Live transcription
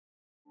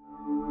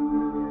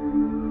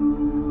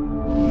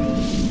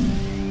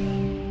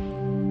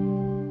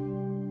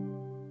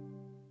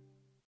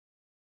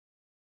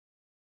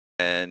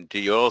And do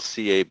you all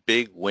see a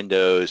big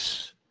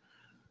Windows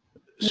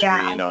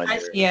screen on I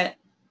your... see it.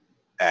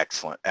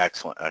 Excellent,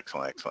 excellent,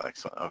 excellent, excellent,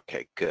 excellent.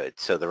 Okay, good.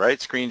 So the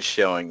right screen's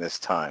showing this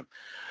time.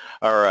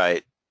 All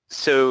right.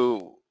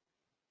 So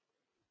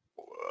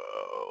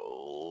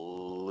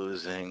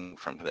losing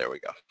from, there we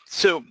go.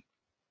 So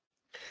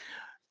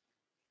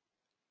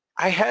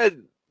I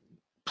had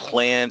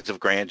plans of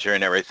grandeur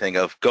and everything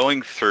of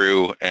going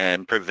through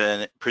and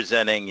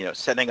presenting, you know,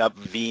 setting up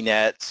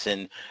VNets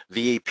and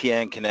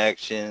VPN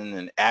connection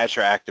and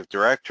Azure Active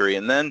Directory.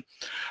 And then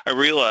I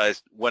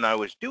realized when I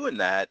was doing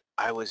that,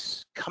 I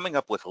was coming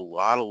up with a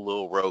lot of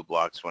little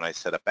roadblocks when I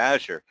set up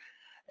Azure.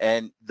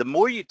 And the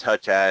more you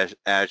touch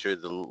Azure,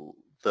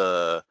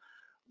 the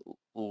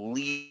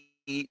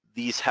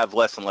these have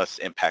less and less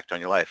impact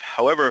on your life.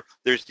 However,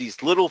 there's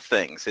these little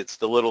things. It's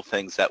the little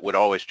things that would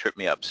always trip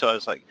me up. So I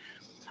was like,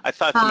 I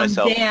thought to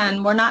myself,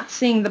 Dan, we're not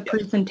seeing the yes,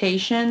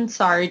 presentation.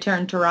 Sorry to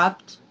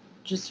interrupt.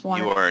 Just you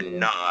wanted are to,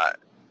 not.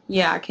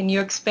 yeah, can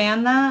you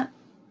expand that?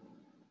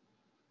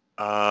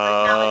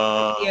 Right now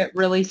I see it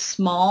really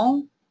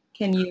small.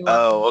 Can you,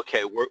 Oh,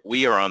 okay.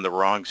 We are on the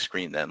wrong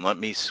screen then. Let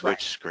me right.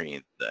 switch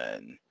screen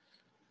then.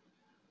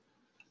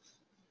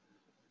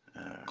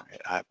 All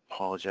right. I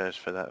apologize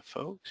for that,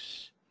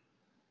 folks.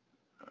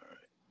 All right.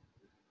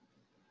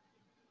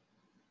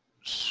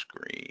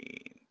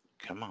 Screen.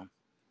 Come on.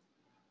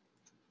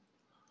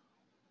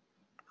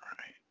 All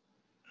right.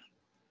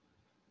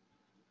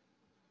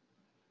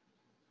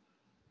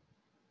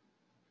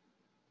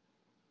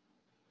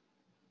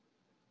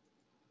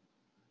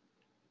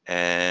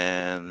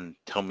 And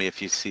tell me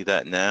if you see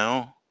that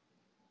now.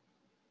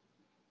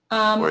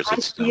 Or is I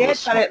it see still a it, but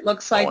small it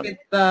looks like one?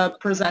 it's the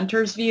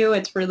presenter's view.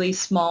 It's really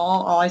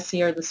small. All I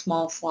see are the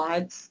small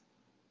slides.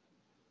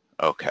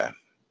 Okay.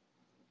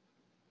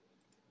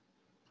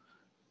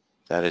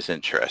 That is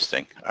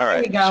interesting. All There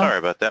right. you go. Sorry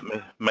about that.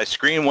 My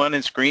screen 1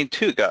 and screen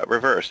 2 got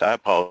reversed. I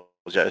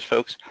apologize,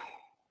 folks.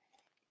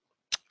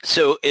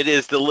 So it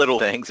is the little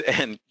things,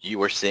 and you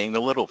were seeing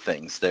the little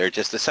things there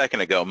just a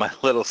second ago, my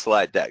little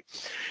slide deck.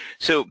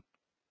 So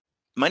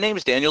my name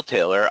is Daniel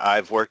Taylor.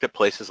 I've worked at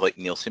places like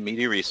Nielsen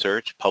Media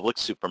Research, Public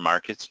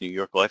Supermarkets, New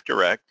York Life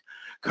Direct.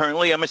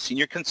 Currently, I'm a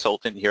senior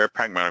consultant here at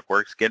Pragmatic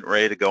Works, getting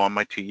ready to go on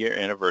my 2-year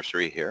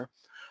anniversary here.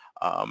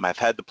 I've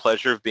had the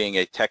pleasure of being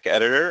a tech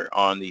editor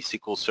on the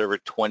SQL Server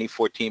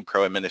 2014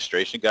 Pro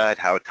Administration Guide,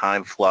 How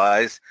Time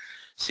Flies,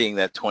 seeing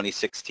that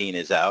 2016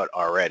 is out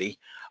already.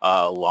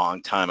 A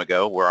long time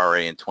ago. We're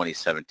already in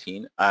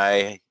 2017.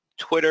 I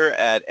Twitter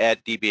at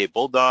 @DBA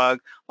Bulldog.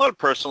 A lot of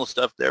personal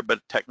stuff there,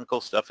 but technical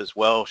stuff as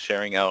well,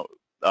 sharing out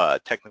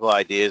technical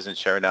ideas and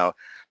sharing out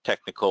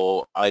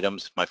technical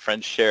items my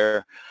friends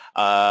share.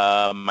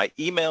 My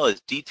email is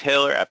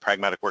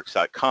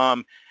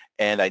dtaylor@pragmaticworks.com,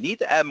 and I need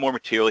to add more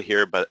material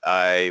here, but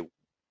I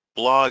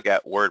blog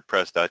at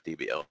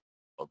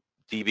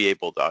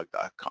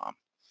wordpress.dbabulldog.com.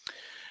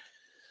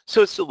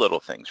 So it's the little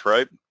things,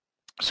 right?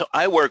 So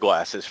I wear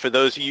glasses. For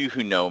those of you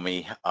who know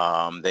me,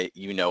 that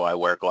you know I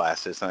wear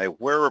glasses, and I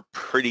wear a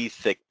pretty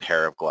thick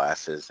pair of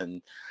glasses.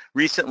 And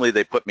recently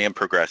they put me in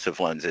progressive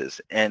lenses,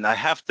 and I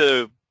have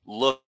to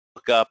look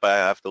up, I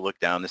have to look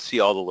down to see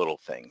all the little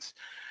things.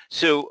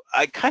 So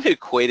I kind of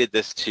equated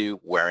this to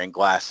wearing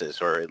glasses,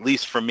 or at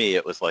least for me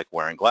it was like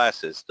wearing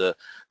glasses. The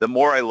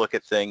more I look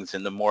at things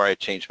and the more I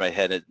change my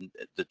head and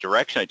the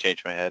direction I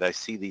change my head, I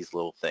see these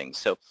little things.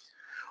 So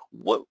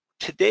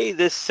today,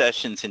 this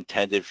session's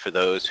intended for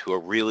those who are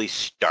really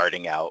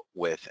starting out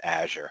with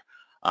Azure.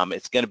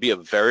 It's going to be a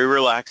very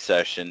relaxed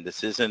session.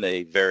 This isn't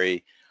a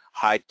very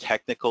high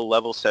technical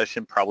level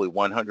session, probably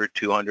 100,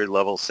 200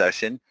 level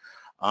session.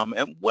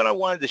 And what I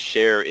wanted to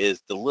share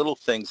is the little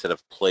things that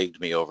have plagued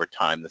me over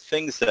time, the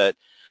things that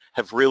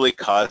have really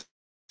caused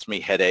me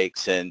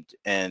headaches and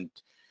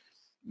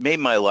made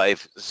my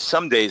life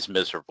some days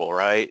miserable,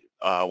 right?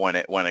 When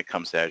it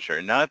comes to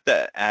Azure. Not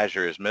that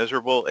Azure is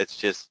miserable, it's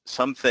just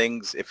some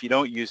things, if you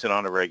don't use it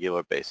on a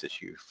regular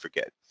basis, you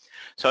forget.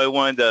 So I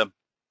wanted to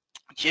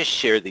just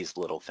share these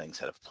little things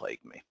that have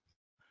plagued me.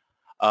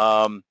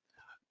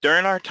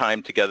 During our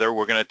time together,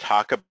 we're going to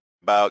talk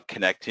about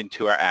connecting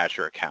to our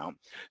Azure account.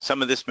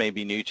 Some of this may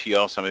be new to you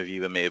all, some of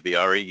you may be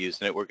already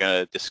using it. We're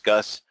going to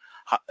discuss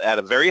at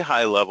a very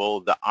high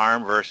level the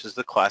ARM versus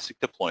the classic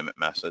deployment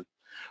method.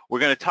 We're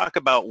going to talk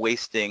about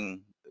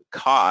wasting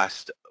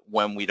cost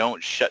when we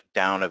don't shut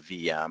down a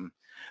VM.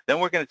 Then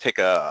we're going to take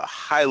a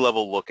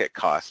high-level look at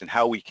cost and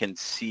how we can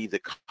see the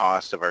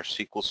cost of our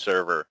SQL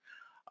Server,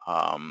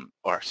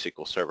 our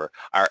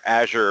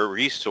Azure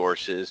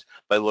resources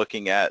by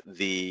looking at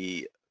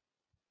the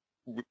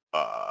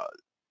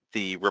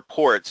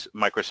reports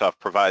Microsoft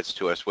provides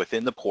to us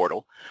within the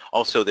portal.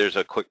 Also, there's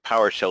a quick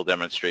PowerShell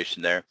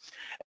demonstration there.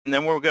 And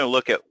then we're going to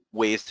look at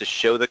ways to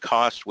show the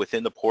cost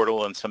within the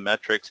portal and some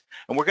metrics.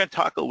 And we're going to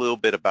talk a little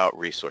bit about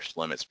resource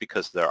limits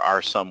because there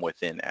are some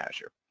within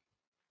Azure.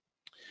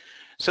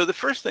 So the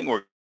first thing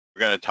we're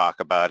going to talk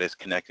about is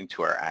connecting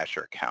to our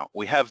Azure account.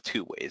 We have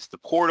two ways, the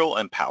portal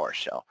and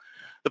PowerShell.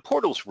 The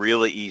portal's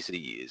really easy to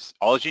use.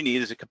 All you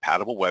need is a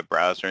compatible web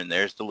browser, and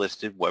there's the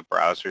listed web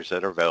browsers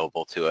that are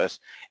available to us.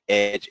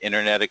 Edge,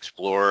 Internet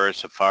Explorer,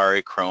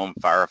 Safari, Chrome,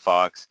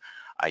 Firefox.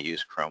 I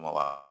use Chrome a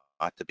lot,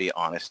 to be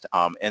honest.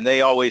 And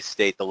they always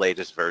state the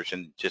latest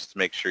version just to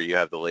make sure you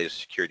have the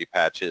latest security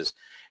patches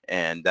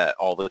and that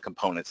all the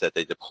components that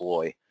they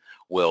deploy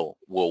will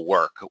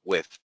work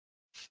with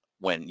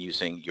when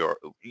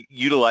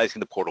utilizing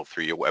the portal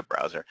through your web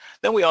browser.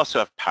 Then we also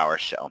have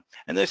PowerShell,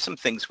 and there's some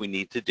things we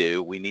need to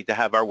do. We need to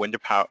have our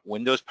Windows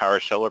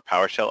PowerShell or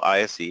PowerShell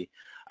ISE.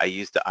 I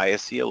use the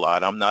ISE a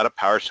lot. I'm not a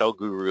PowerShell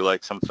guru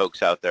like some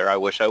folks out there. I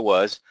wish I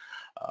was,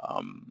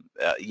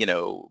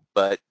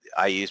 but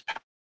I use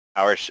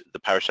the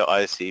PowerShell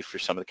ISE for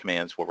some of the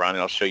commands we'll run,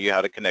 and I'll show you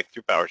how to connect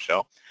through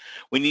PowerShell.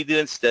 We need to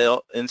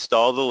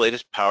install the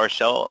latest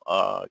PowerShell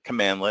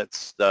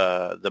commandlets,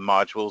 the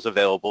modules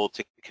available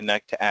to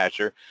connect to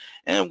Azure,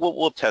 and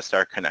we'll test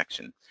our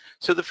connection.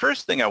 So the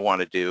first thing I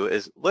want to do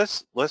is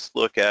let's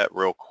look at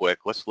real quick.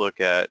 Let's look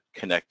at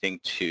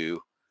connecting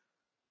to.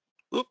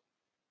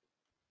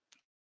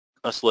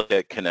 Let's look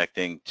at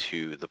connecting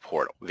to the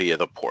portal via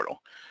the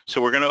portal.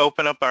 So we're going to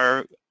open up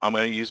I'm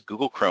going to use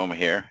Google Chrome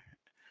here,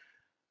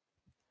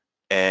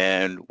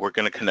 and we're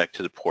going to connect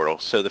to the portal.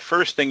 So the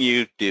first thing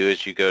you do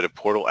is you go to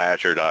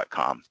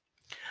portalazure.com.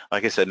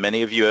 Like I said,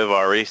 many of you have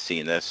already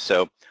seen this.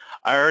 So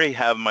I already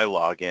have my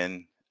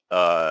login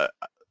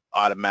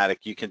automatic.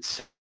 You can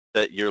set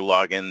your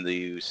login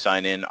to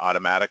sign in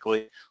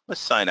automatically.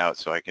 Let's sign out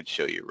so I can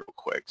show you real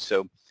quick.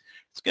 So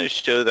it's going to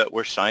show that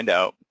we're signed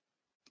out.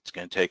 It's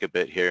going to take a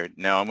bit here.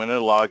 Now I'm going to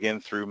log in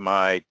through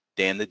my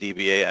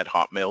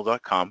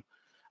danthedba@hotmail.com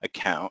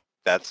account.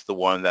 That's the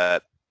one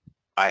that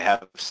I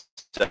have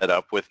set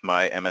up with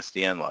my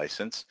MSDN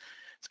license.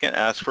 It's going to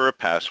ask for a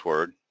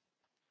password,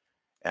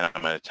 and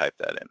I'm going to type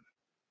that in.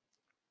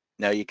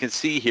 Now you can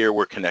see here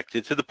we're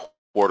connected to the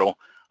portal.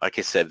 Like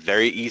I said,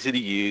 very easy to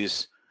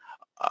use.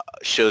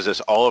 Shows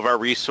us all of our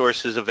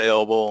resources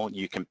available.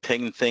 You can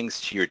ping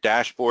things to your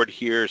dashboard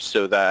here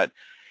so that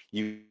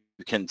you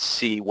can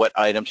see what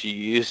items you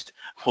used.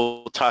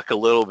 We'll talk a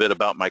little bit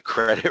about my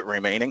credit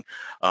remaining.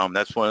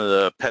 That's one of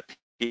the pet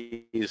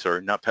peeves,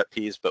 or not pet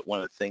peeves, but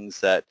one of the things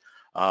that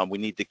we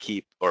need to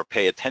keep or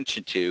pay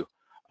attention to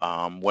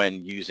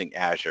when using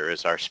Azure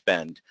is our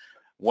spend.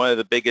 One of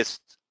the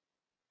biggest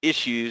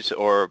issues,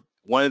 or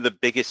one of the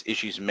biggest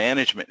issues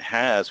management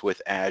has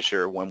with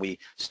Azure when we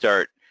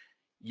start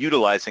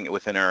utilizing it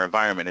within our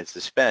environment is the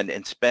spend,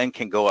 and spend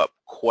can go up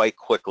quite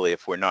quickly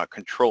if we're not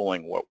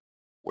controlling what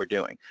we're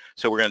doing.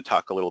 So we're going to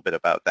talk a little bit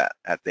about that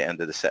at the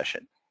end of the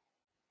session.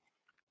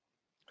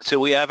 So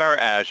we have our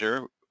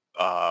Azure,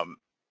 or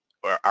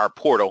our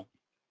portal,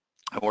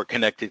 and we're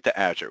connected to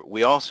Azure.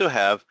 We also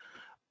have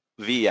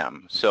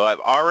VM. So I've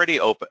already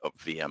opened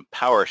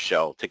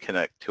PowerShell to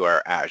connect to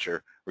our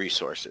Azure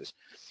resources.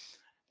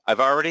 I've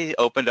already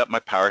opened up my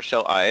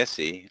PowerShell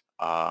ISE.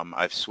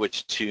 I've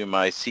switched to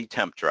my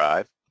ctemp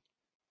drive.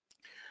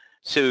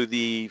 So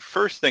the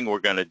first thing we're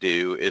going to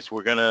do is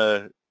we're going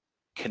to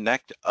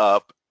connect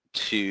up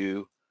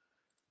to,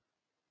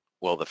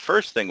 well, the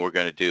first thing we're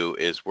going to do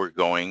is we're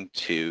going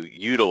to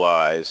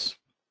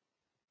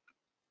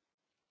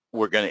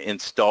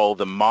install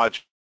the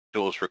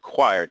modules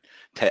required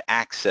to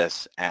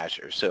access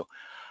Azure. So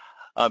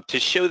to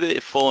show the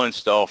full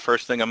install,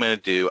 first thing I'm going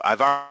to do,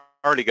 I've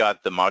already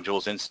got the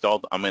modules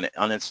installed. I'm going to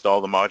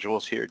uninstall the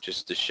modules here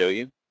just to show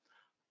you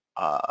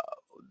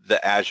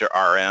the Azure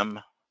RM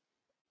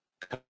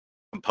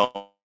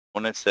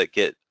components that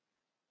get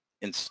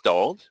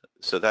installed.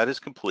 So that is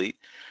complete.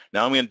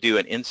 Now I'm going to do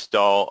an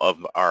install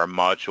of our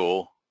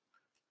module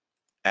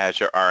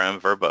Azure RM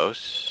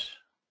Verbose.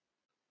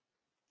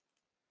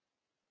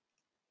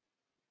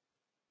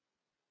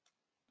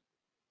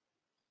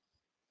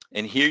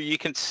 And here you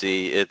can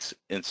see it's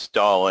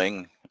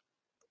installing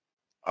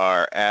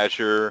our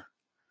Azure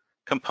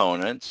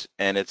components,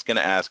 and it's going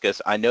to ask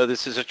us, I know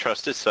this is a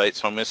trusted site,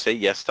 so I'm going to say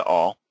yes to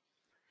all.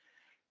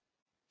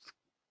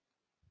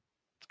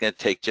 It's going to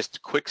take just a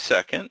quick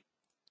second,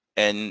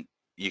 and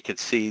you can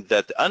see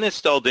that the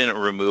uninstall didn't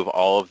remove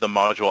all of the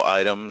module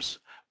items,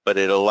 but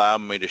it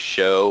allowed me to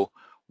show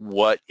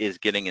what is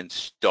getting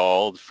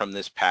installed from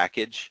this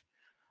package.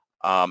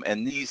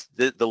 And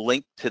the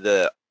link to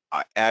the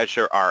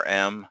Azure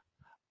RM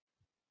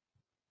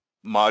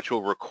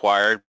module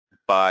required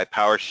by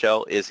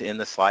PowerShell is in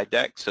the slide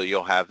deck, so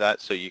you'll have that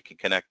so you can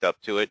connect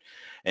up to it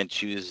and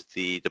choose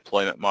the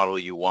deployment model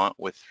you want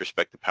with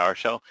respect to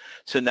PowerShell.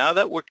 So now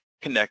that we're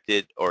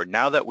connected, or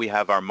now that we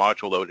have our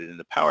module loaded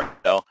into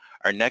PowerShell,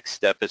 our next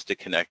step is to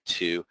connect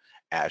to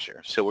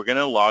Azure. So we're going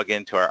to log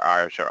into our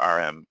Azure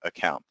RM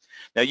account.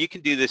 Now you can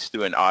do this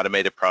through an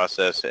automated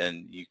process,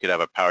 and you could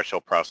have a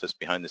PowerShell process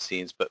behind the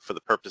scenes, but for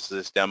the purpose of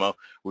this demo,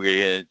 we're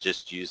going to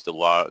just use the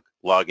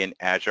login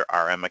Azure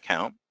RM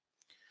account.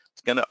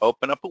 It's going to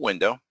open up a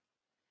window,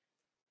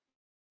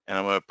 and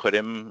I'm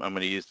going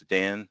to use the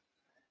Dan,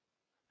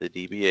 the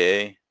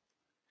DBA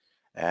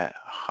at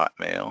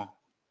hotmail.com,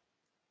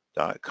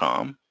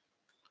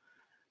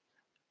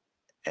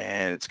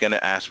 and it's going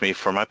to ask me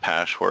for my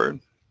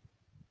password.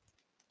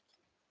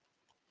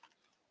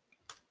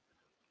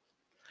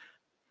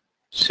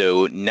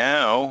 So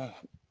now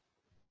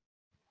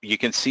you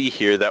can see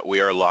here that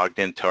we are logged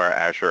into our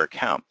Azure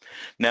account.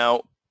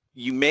 Now,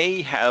 you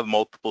may have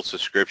multiple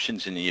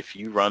subscriptions, and if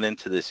you run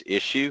into this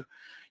issue,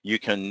 you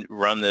can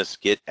run this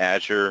Get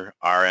Azure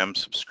RM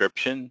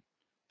subscription,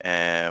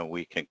 and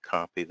we can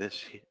copy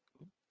this.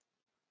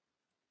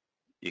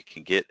 You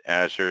can get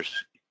Azure's,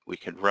 we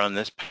can run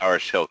this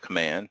PowerShell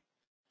command,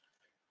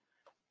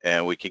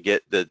 and we can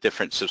get the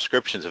different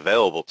subscriptions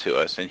available to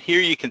us. And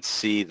here you can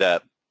see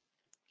that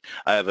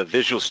I have a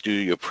Visual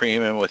Studio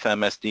Premium with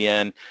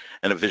MSDN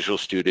and a Visual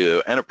Studio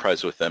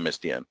Enterprise with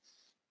MSDN.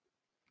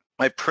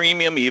 My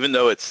Premium, even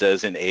though it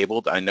says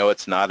enabled, I know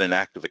it's not an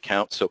active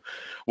account. So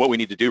what we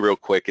need to do real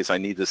quick is I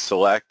need to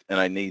select, and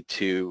I need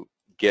to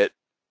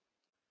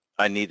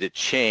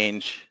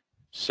change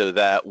so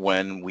that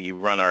when we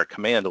run our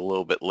command a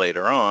little bit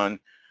later on,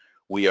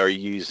 we are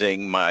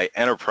using my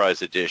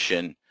Enterprise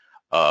Edition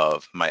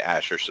of my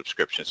Azure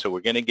subscription. So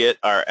we're going to get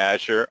our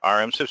Azure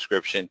RM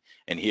subscription,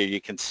 and here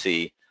you can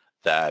see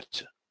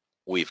that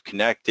we've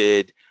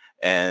connected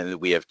and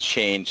we have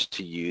changed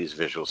to use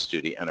Visual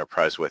Studio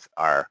Enterprise with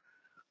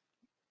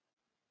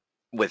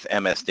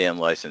MSDN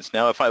license.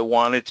 Now, if I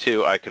wanted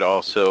to, I could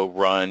also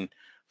run,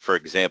 for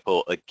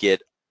example, a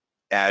Get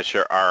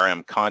Azure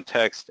RM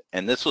context,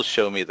 and this will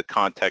show me the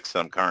context that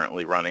I'm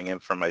currently running in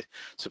for my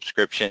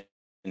subscription,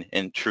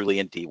 and truly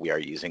indeed we are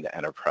using the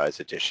Enterprise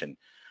Edition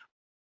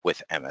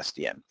with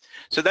MSDN.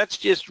 So that's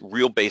just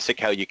real basic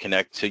how you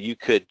connect. So you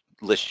could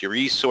list your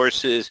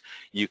resources,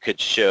 you could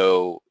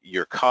show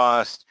your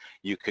cost,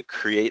 you could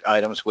create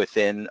items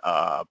within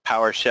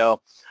PowerShell.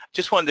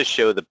 Just wanted to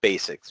show the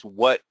basics,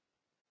 what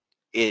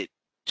it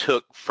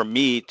took for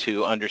me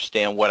to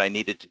understand what I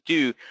needed to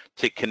do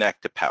to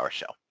connect to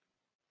PowerShell.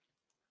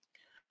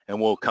 And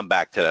we'll come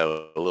back to that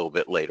a little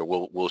bit later.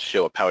 We'll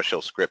show a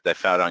PowerShell script I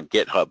found on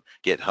GitHub.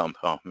 GitHub,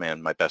 oh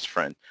man, my best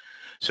friend.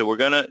 So we're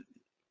gonna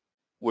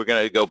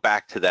go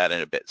back to that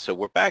in a bit. So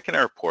we're back in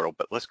our portal,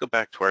 but let's go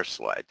back to our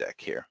slide deck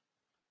here.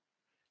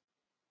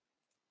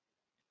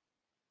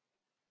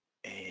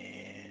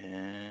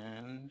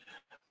 And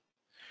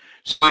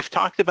so we've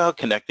talked about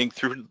connecting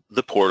through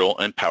the portal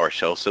and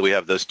PowerShell. So we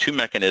have those two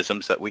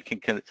mechanisms that we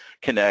can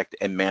connect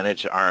and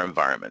manage our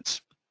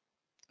environments.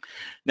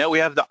 Now we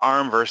have the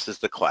ARM versus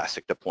the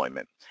classic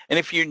deployment. And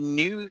if you're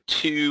new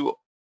to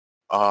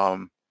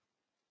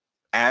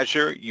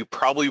Azure, you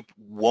probably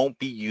won't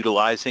be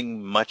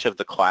utilizing much of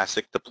the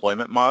classic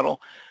deployment model.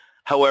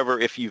 However,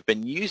 if you've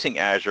been using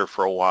Azure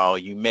for a while,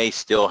 you may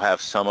still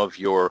have some of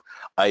your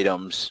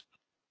items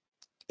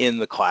in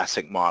the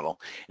classic model.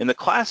 In the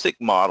classic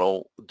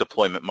model,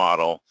 deployment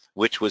model,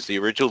 which was the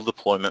original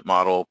deployment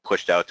model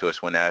pushed out to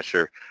us when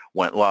Azure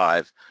went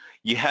live,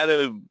 you had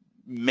to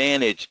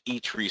manage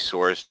each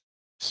resource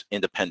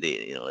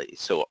independently.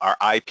 So our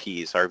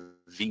IPs, our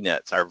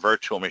VNets, our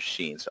virtual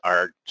machines,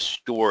 our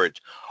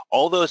storage,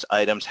 all those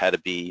items had to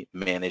be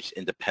managed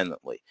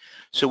independently.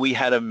 So we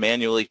had to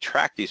manually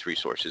track these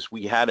resources.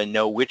 We had to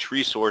know which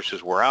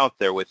resources were out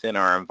there within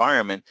our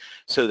environment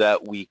so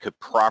that we could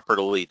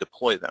properly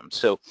deploy them.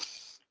 So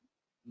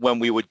when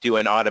we would do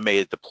an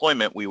automated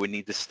deployment, we would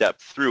need to step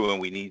through, and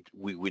we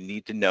would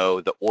need to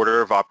know the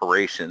order of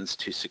operations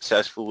to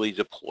successfully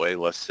deploy,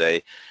 let's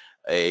say,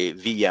 a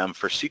VM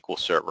for SQL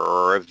Server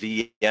or a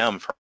VM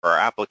for our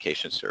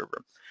application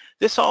server.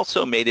 This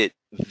also made it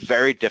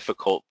very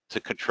difficult to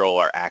control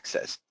our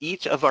access.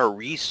 Each of our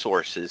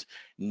resources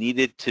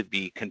needed to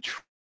be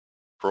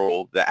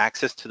controlled. The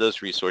access to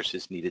those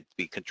resources needed to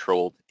be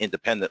controlled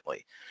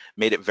independently.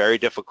 Made it very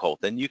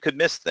difficult, and you could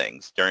miss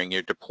things during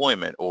your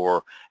deployment,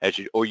 or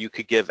you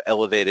could give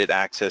elevated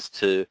access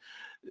to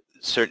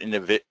certain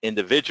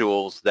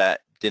individuals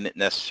that didn't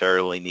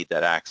necessarily need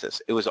that access.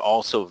 It was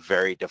also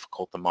very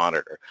difficult to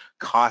monitor.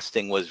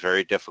 Costing was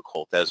very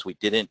difficult, as we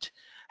didn't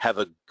have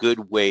a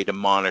good way to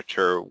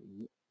monitor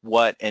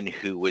what and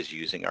who was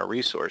using our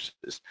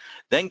resources.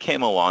 Then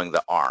came along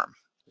the ARM,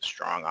 the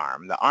strong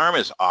ARM. The ARM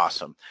is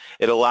awesome.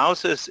 It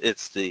allows us,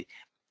 it's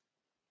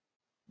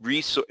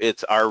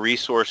our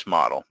resource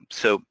model.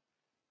 So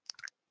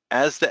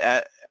as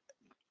the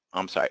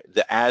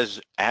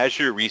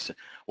Azure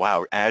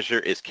wow, Azure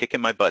is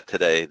kicking my butt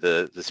today,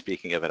 the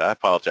speaking of it. I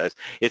apologize.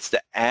 It's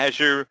the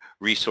Azure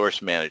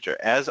Resource Manager.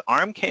 As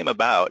ARM came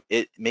about,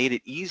 it made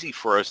it easy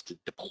for us to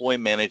deploy,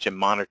 manage, and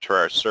monitor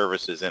our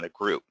services in a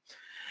group.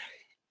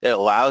 It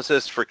allows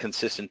us for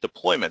consistent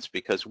deployments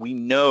because we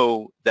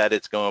know that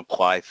it's going to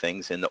apply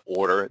things in the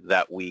order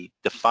that we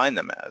define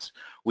them as.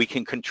 We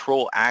can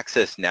control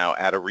access now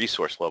at a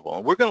resource level,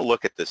 and we're going to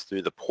look at this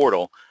through the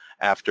portal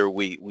after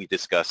we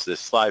discuss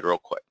this slide real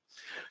quick.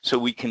 So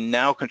we can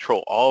now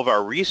control all of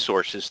our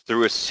resources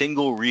through a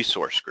single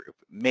resource group.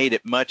 Made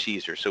it much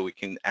easier, so we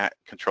can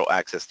control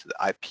access to the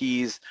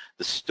IPs,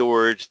 the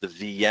storage, the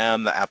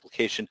VM, the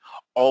application,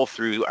 all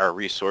through our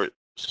resource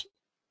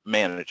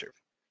manager.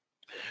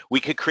 We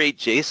could create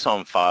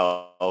JSON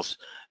files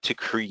to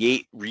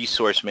create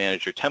resource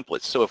manager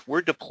templates. So if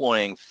we're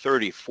deploying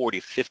 30, 40,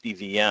 50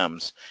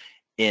 VMs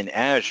in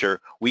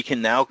Azure, we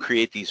can now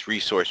create these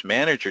resource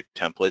manager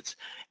templates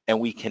and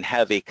we can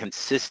have a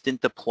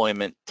consistent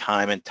deployment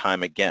time and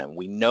time again.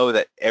 We know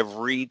that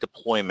every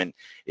deployment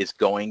is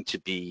going to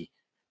be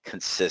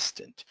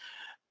consistent,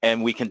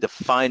 and we can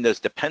define those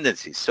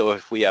dependencies. So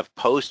if we have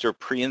post or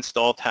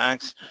pre-install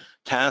tasks,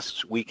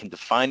 we can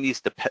define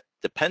these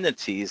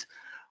dependencies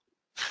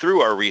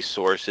through our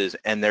resources,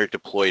 and they're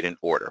deployed in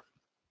order.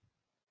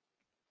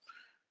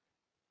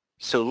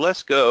 So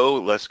let's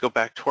go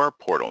back to our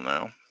portal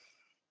now.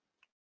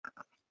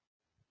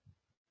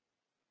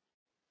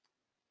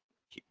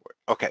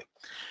 Okay,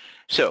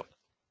 so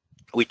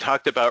we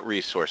talked about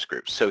resource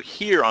groups. So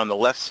here on the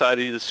left side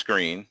of the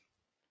screen,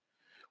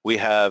 we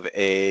have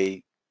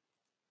a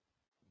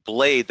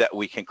blade that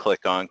we can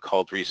click on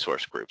called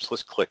resource groups.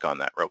 Let's click on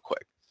that real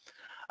quick.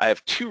 I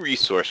have two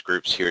resource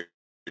groups here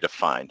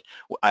defined.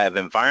 I have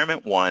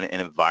environment 1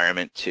 and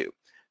environment 2.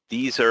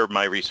 These are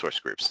my resource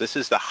groups. This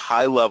is the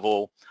high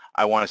level,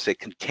 I want to say,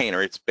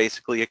 container. It's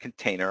basically a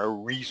container, a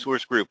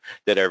resource group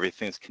that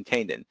everything's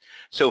contained in.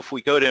 So if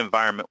we go to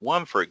environment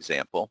 1, for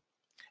example,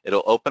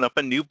 it'll open up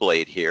a new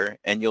blade here,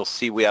 and you'll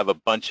see we have a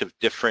bunch of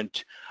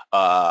different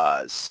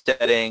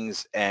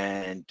settings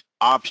and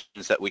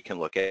options that we can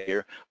look at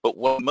here. But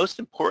most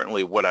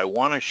importantly, what I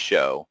want to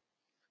show,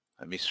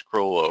 let me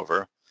scroll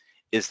over,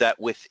 is that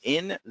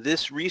within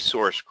this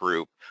resource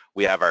group,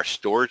 we have our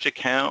storage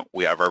account,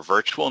 we have our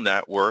virtual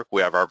network,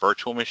 we have our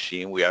virtual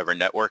machine, we have our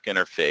network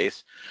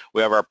interface,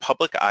 we have our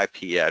public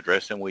IP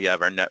address, and we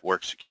have our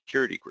network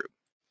security group.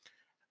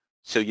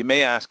 So you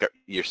may ask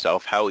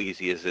yourself, how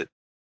easy is it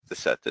to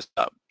set this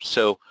up?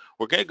 So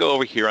we're going to go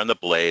over here on the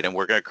blade, and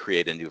we're going to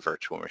create a new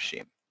virtual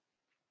machine.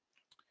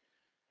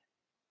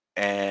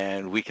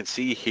 And we can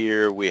see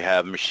here we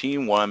have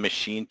machine 1,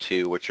 machine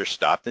 2, which are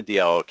stopped and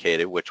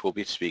deallocated, which we'll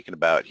be speaking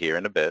about here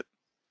in a bit.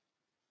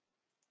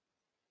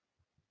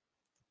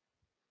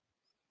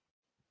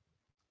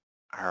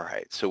 All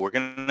right, so we're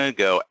going to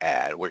go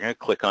add. We're going to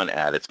click on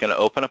add. It's going to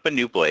open up a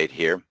new blade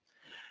here.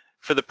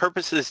 For the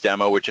purpose of this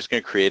demo, we're just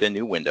going to create a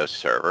new Windows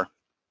server.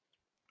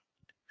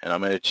 And I'm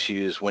going to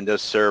choose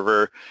Windows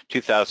Server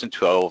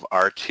 2012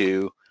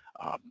 R2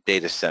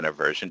 data center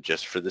version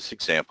just for this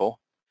example.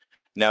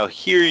 Now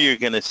here you're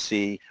going to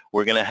see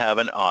we're going to have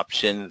an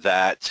option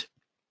that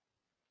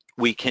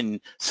we can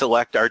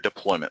select our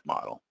deployment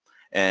model,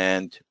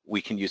 and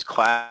we can use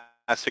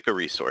classic or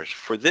resource.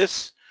 For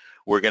this,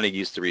 we're going to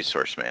use the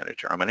resource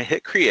manager. I'm going to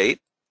hit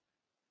create,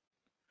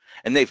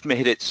 and they've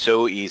made it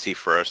so easy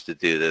for us to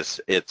do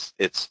this.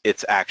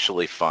 It's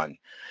actually fun.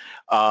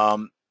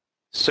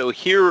 So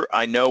here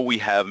I know we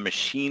have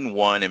machine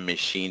 1 and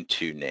machine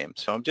 2 named,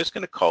 so I'm just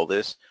going to call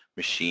this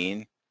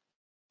machine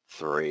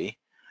 3.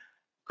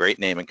 Great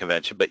naming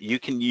convention, but you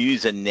can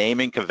use a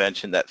naming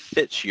convention that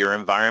fits your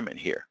environment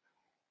here.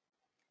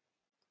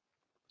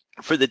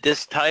 For the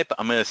disk type,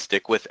 I'm going to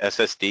stick with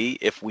SSD.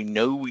 If we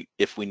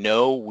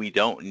know we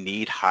don't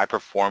need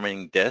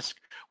high-performing disk,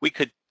 we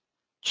could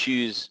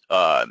choose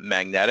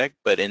magnetic,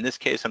 but in this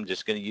case, I'm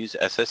just going to use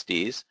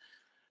SSDs.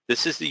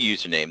 This is the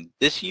username.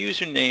 This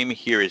username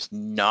here is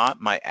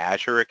not my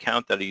Azure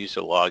account that I use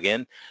to log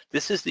in.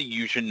 This is the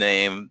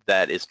username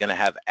that is going to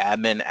have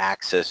admin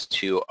access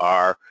to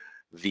our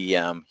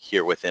VM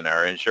here within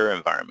our Azure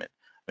environment.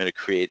 I'm going to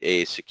create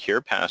a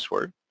secure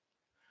password.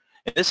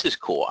 And this is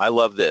cool. I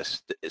love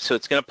this. So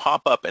it's going to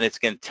pop up, and it's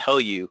going to tell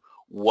you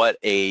what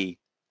a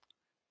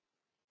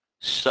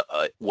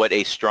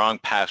strong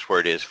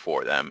password is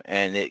for them.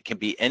 And it can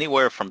be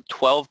anywhere from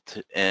 12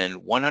 and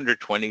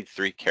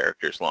 123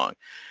 characters long.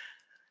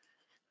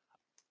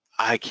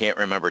 I can't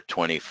remember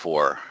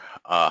 24.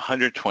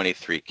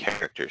 123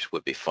 characters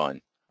would be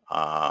fun.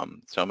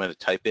 So I'm going to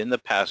type in the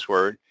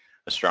password,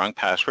 a strong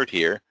password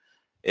here.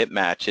 It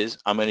matches.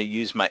 I'm going to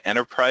use my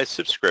enterprise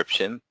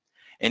subscription,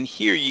 and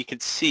here you can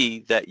see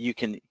that you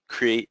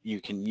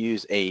can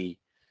use a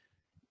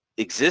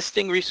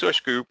existing resource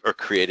group or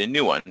create a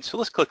new one. So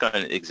let's click on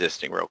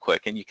existing real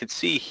quick, and you can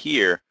see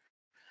here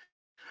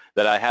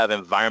that I have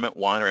environment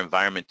 1 or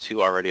environment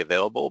 2 already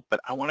available,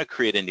 but I want to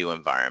create a new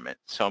environment.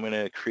 So I'm going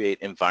to create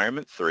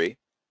environment 3.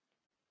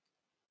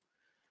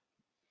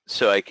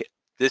 So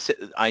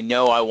I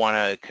know I want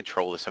to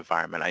control this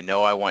environment. I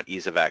know I want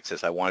ease of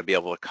access. I want to be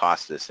able to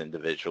cost this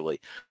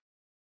individually.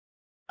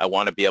 I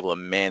want to be able to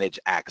manage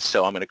access.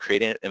 So I'm going to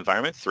create an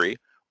environment 3.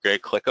 We're going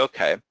to click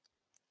OK.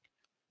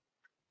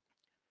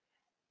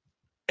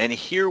 And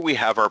here we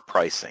have our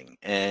pricing.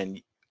 And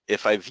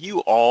if I view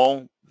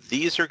all,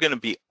 these are going to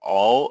be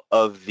all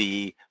of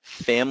the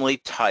family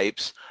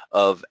types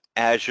of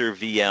Azure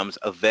VMs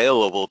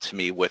available to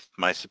me with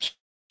my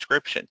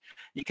subscription.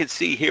 You can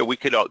see here we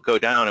could go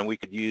down and we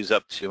could use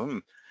up to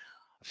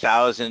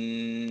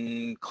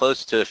 1,000,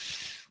 close to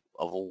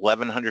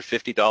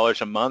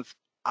 $1,150 a month.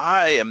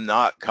 I am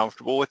not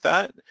comfortable with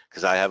that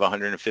because I have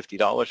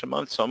 $150 a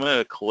month. So I'm going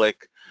to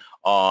click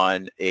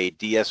on a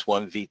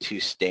DS1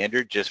 V2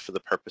 standard just for the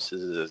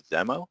purposes of this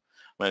demo.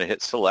 I'm going to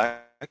hit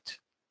select.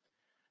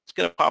 It's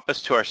going to pop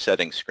us to our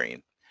settings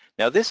screen.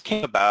 Now this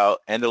came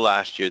about end of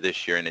last year,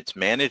 this year, and it's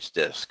managed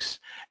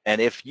disks.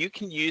 And if you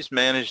can use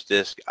managed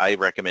disk, I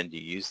recommend you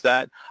use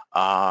that.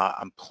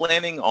 I'm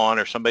planning on,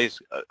 or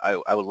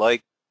I would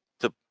like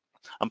to,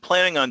 I'm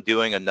planning on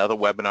doing another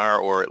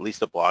webinar or at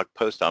least a blog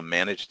post on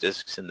managed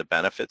disks and the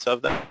benefits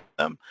of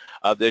them.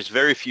 There's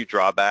very few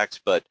drawbacks,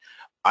 but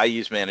I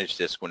use managed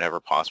disk whenever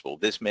possible.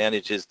 This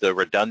manages the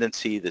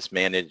redundancy, this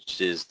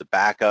manages the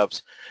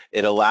backups.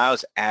 It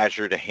allows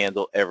Azure to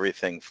handle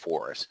everything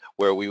for us,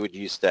 where we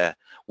used to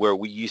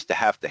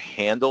have to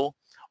handle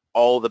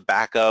all the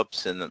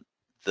backups and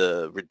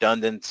the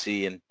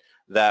redundancy and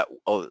that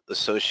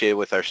associated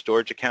with our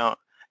storage account.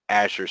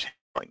 Azure's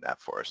handling that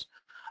for us.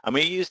 I'm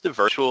going to use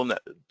the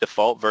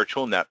default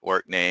virtual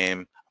network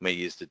name. I'm going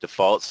to use the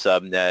default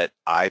subnet,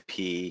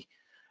 IP,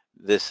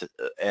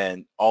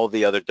 and all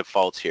the other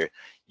defaults here.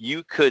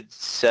 You could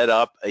set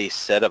up a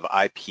set of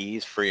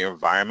IPs for your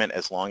environment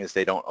as long as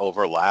they don't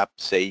overlap.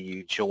 Say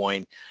you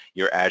join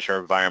your Azure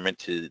environment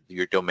to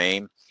your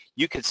domain.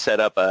 You could set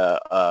up a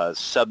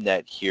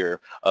subnet here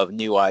of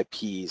new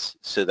IPs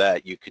so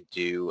that you could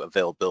do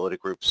availability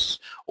groups,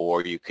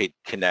 or you could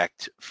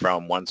connect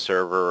from one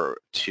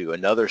server to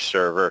another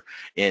server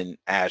in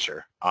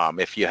Azure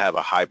if you have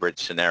a hybrid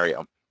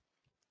scenario.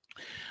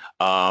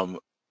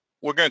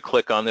 We're going to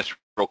click on this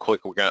real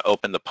quick. We're going to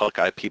open the public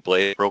IP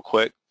blade real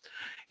quick.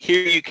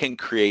 Here you can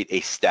create a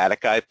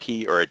static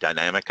IP or a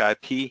dynamic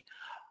IP.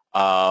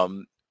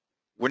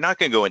 We're not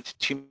going to go into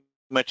too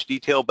much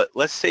detail, but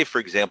let's say, for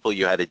example,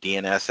 you had a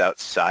DNS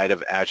outside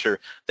of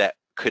Azure that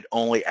could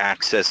only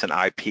access an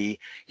IP.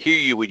 Here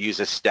you would use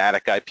a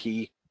static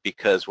IP,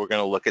 because we're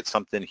going to look at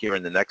something here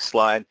in the next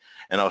slide,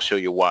 and I'll show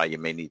you why you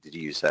may need to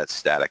use that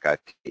static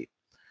IP.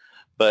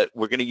 But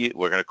we're going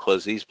to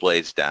close these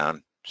blades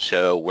down.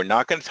 So we're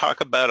not going to talk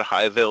about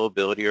high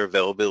availability or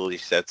availability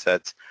sets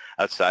that's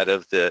outside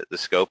of the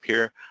scope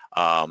here.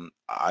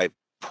 I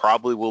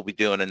probably will be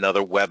doing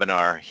another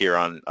webinar here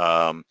on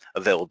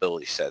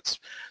availability sets.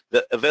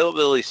 The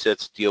availability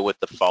sets deal with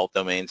default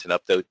domains and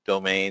upload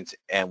domains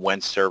and when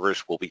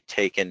servers will be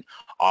taken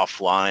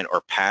offline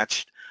or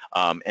patched,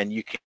 and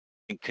you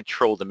can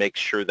control to make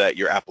sure that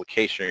your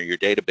application or your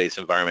database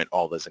environment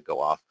all doesn't go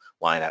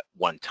offline at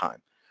one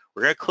time.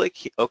 We're going to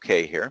click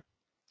OK here.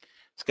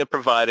 It's going to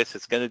provide us,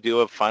 it's going to do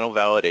a final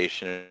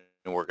validation,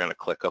 and we're going to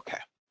click OK.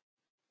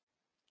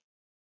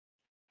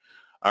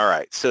 All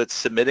right, so it's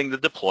submitting the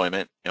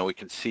deployment, and we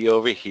can see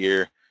over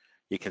here,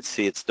 you can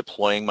see it's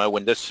deploying my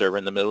Windows server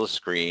in the middle of the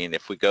screen.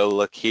 If we go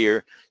look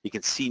here, you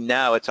can see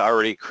now it's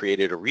already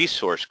created a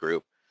resource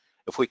group.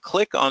 If we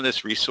click on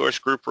this resource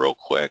group real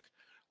quick,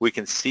 we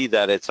can see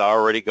that it's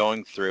already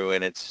going through,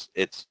 and it's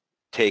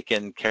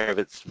taken care of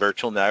its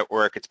virtual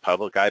network, its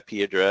public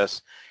IP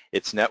address,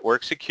 its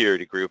network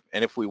security group,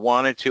 and if we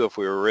wanted to, if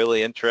we were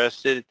really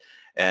interested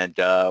and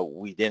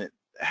we didn't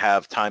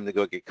have time to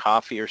go get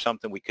coffee or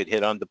something, we could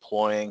hit on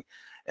deploying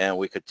and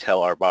we could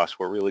tell our boss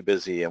we're really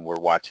busy and we're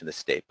watching the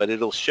state. But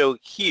it'll show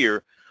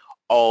here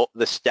all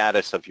the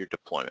status of your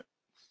deployment.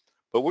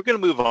 But we're going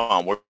to move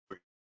on. We're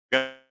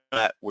going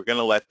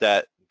to let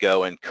that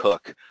go and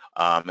cook,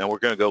 and we're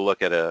going to go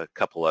look at a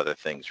couple other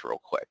things real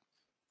quick.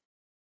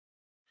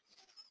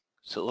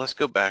 So let's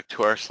go back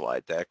to our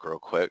slide deck real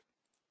quick.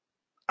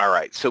 All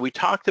right, so we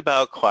talked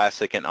about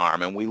Classic and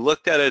ARM, and we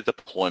looked at a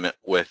deployment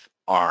with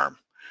ARM.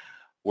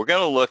 We're going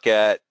to look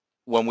at,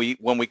 when we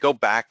go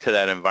back to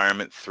that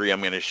environment 3, I'm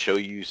going to show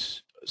you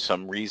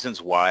some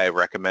reasons why I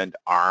recommend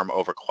ARM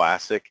over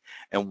Classic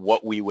and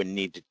what we would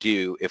need to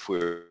do if we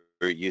were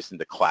using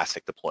the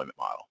Classic deployment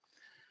model.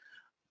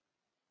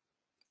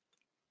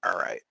 All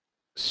right,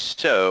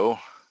 so,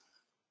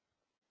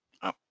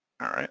 all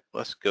right,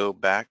 let's go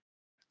back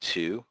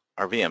to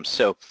our VMs.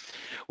 So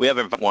we have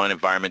environment 1,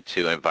 environment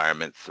 2,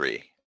 environment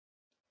 3.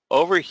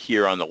 Over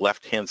here on the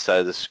left-hand side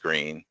of the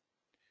screen,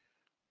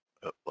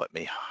 let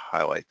me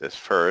highlight this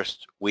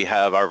first, we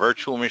have our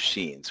virtual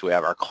machines. We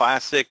have our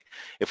Classic.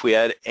 If we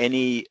had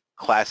any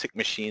Classic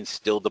machines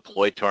still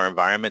deployed to our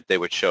environment, they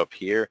would show up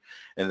here.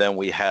 And then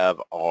we have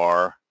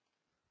our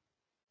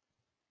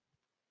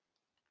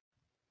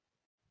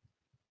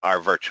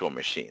virtual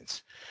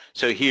machines.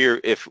 So here,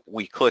 if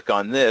we click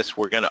on this,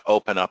 we're going to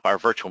open up our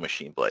virtual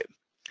machine blade.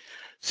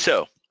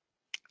 So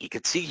you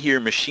can see here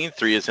machine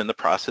 3 is in the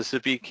process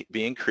of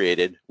being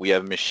created. We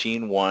have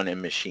machine 1 and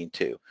machine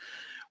 2.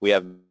 We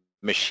have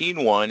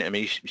machine 1 and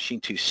machine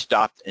 2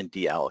 stopped and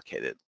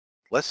deallocated.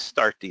 Let's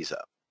start these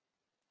up.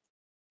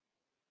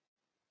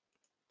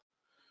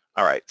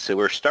 All right, so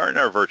we're starting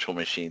our virtual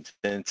machines,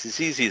 and it's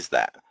as easy as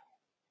that.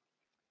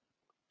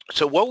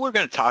 So what we're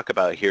going to talk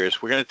about here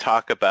is we're going to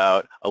talk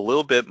about a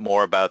little bit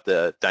more about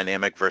the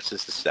dynamic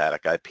versus the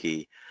static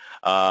IP.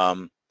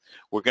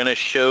 We're going to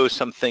show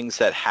some things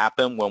that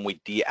happen when we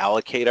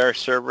deallocate our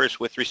servers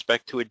with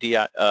respect to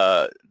the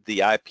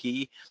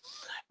IP.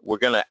 We're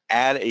going to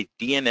add a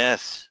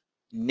DNS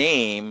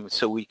name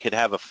so we could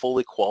have a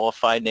fully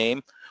qualified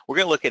name. We're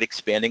going to look at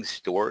expanding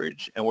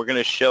storage, and we're going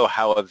to show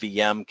how a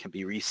VM can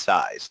be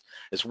resized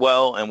as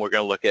well, and we're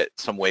going to look at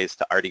some ways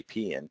to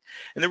RDP in.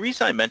 And the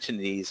reason I mention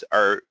these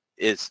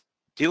is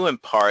due in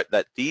part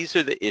that these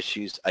are the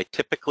issues I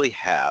typically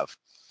have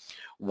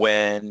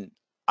when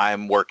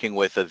I'm working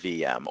with a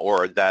VM,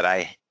 or that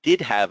I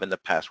did have in the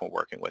past when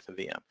working with a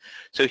VM.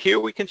 So here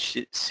we can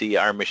see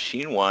our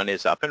machine 1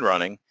 is up and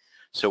running.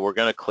 So we're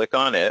going to click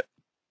on it.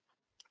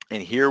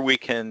 And here we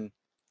can,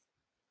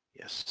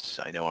 yes,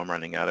 I know I'm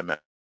running out of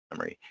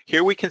memory.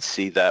 Here we can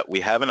see that we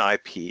have an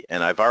IP,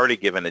 and I've already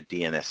given a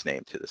DNS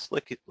name to this.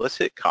 Let's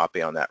hit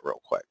copy on that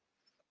real quick.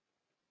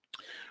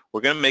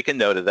 We're going to make a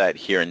note of that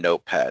here in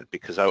Notepad,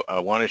 because I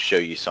want to show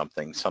you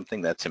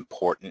something that's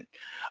important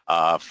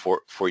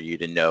for you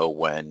to know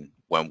when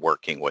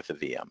working with a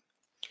VM.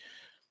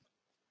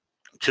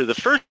 So the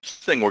first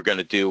thing we're going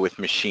to do with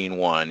machine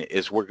 1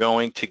 is we're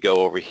going to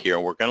go over here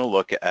and we're going to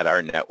look at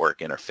our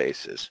network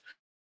interfaces.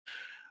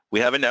 We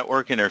have a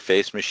network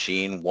interface,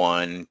 machine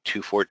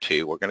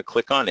 1242. We're going to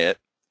click on it.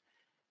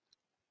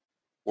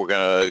 We're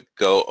going to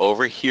go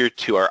over here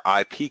to our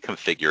IP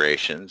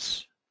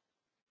configurations.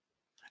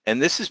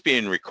 And this is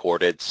being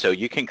recorded, so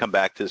you can come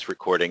back to this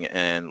recording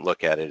and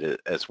look at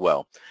it as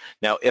well.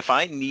 Now, if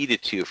I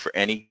needed to, for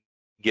any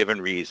given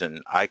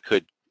reason, I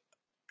could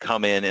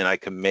come in and I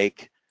can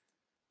make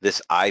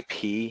this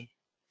IP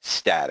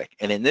static.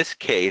 And in this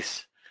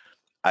case,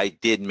 I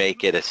did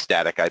make it a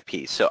static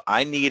IP. So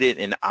I needed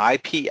an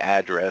IP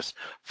address,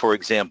 for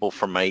example,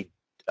 for my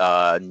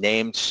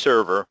named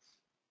server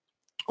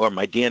or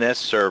my DNS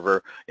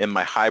server in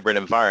my hybrid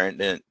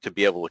environment to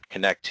be able to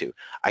connect to.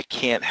 I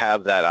can't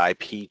have that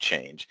IP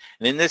change.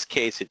 And in this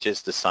case, it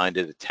just assigned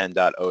it a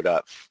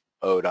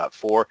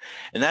 10.0.4,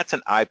 and that's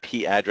an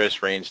IP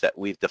address range that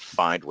we've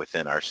defined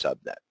within our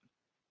subnet.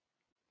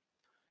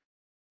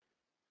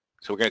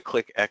 So we're going to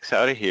click X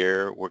out of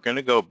here. We're going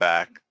to go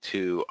back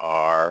to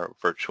our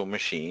virtual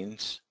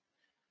machines.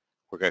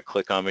 We're going to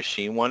click on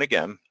machine 1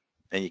 again,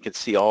 and you can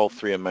see all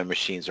 3 of my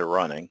machines are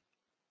running.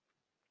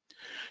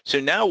 So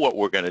now what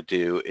we're going to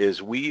do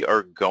is we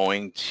are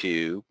going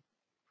to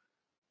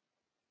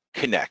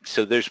connect.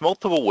 So there's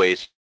multiple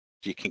ways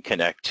you can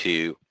connect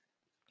to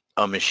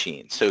a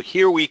machine. So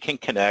here we can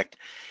connect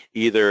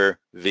either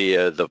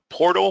via the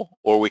portal,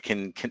 or we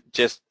can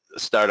just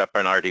start up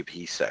an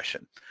RDP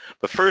session.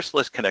 But first,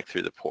 let's connect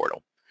through the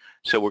portal.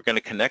 So we're going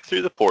to connect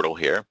through the portal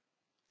here.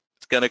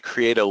 It's going to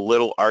create a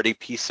little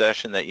RDP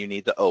session that you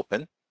need to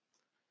open.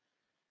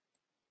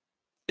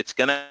 It's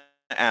going to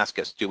ask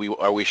us,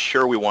 are we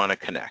sure we want to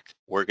connect?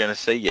 We're going to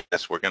say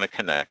yes, we're going to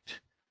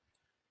connect.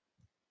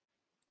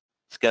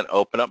 It's going to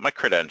open up my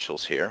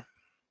credentials here.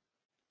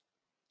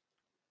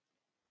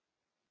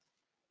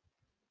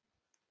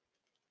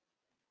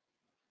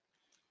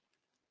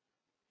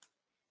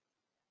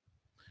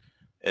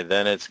 And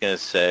then it's going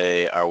to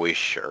say, are we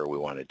sure we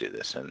want to do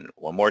this? And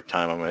one more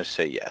time, I'm going to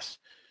say yes.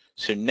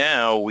 So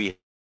now we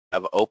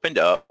have opened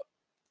up.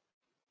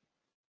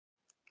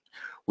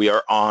 We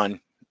are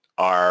on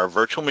our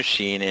virtual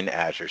machine in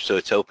Azure. So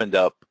it's opened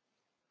up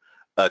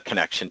a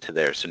connection to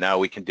there. So now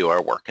we can do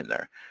our work in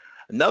there.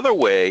 Another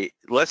way,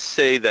 let's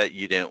say that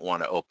you didn't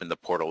want to open the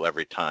portal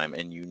every time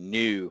and you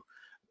knew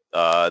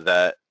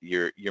that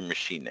your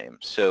machine name.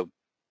 So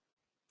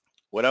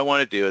what I want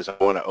to do is I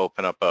want to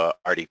open up a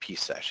RDP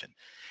session.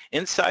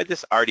 Inside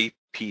this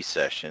RDP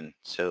session,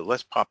 so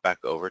let's pop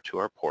back over to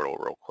our portal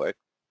real quick.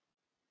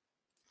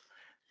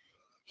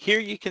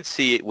 Here you can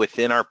see it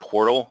within our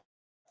portal,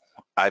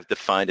 I've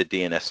defined a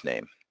DNS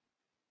name.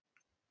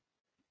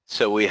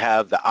 So we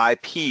have the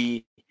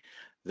IP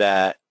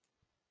that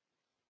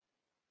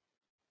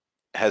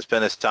has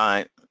been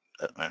assigned.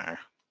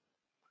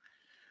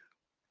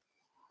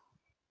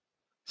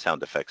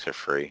 Sound effects are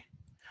free.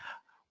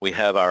 We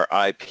have our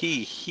IP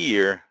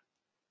here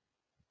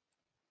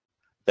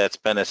that's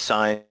been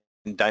assigned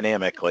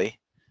dynamically,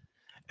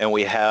 and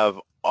we have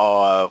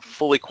a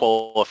fully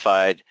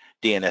qualified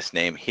DNS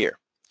name here.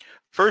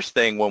 First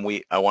thing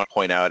I want to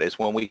point out is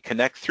when we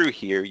connect through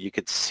here, you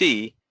could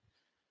see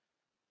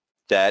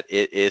that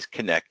it is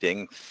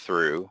connecting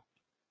through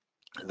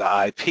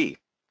the IP.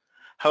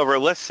 However,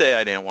 let's say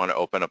I didn't want to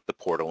open up the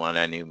portal and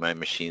I knew my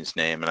machine's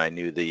name and I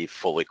knew the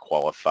fully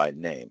qualified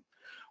name.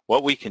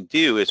 What we can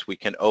do is we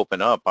can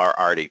open up our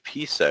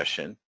RDP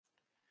session,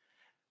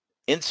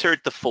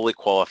 insert the fully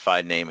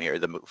qualified name here.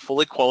 The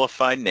fully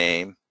qualified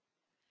name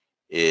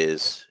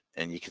is,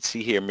 and you can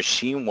see here,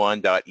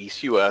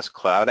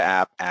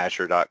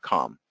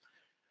 machine1.ecuscloudapp.azure.com.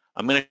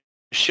 I'm going to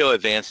show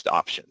advanced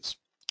options.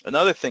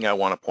 Another thing I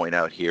want to point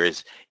out here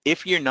is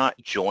if you're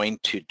not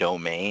joined to a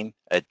domain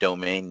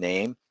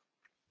name,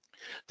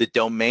 the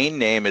domain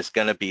name is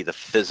going to be the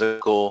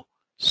physical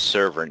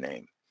server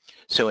name.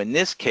 So in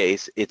this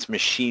case, it's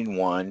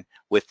machine1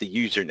 with the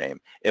username.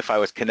 If I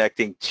was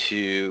connecting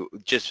to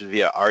just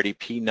via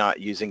RDP, not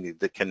using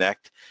the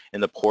connect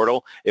in the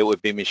portal, it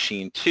would be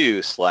machine2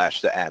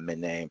 / the admin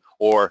name.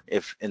 Or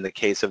if in the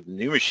case of the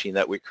new machine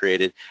that we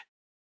created,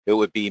 it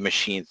would be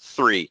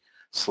machine3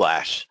 /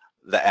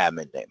 the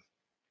admin name.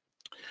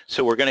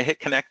 So we're going to hit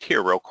connect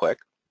here real quick.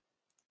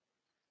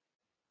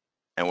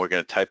 And we're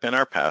going to type in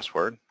our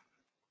password.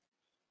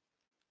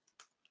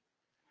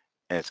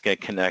 And it's going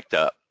to connect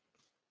up.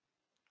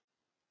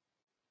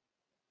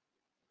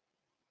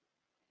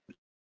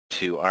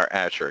 into our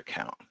Azure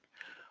account.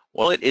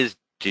 While it is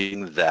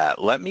doing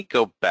that, let me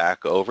go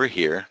back over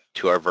here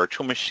to our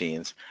virtual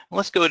machines, and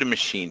let's go to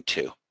machine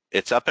 2.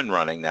 It's up and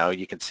running now.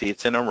 You can see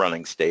it's in a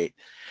running state.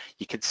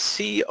 You can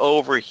see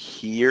over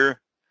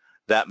here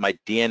that my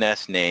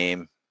DNS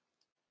name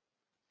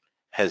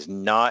has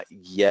not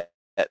yet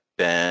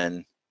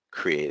been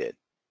created.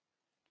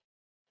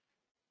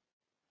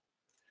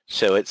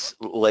 So it's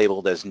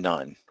labeled as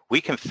none.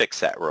 We can fix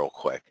that real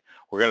quick.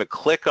 We're going to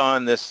click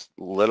on this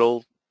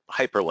little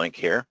hyperlink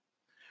here.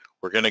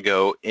 We're going to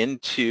go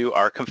into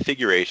our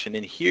configuration,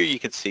 and here you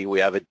can see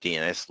we have a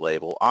DNS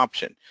label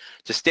option.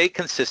 To stay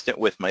consistent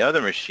with my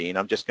other machine,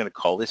 I'm just going to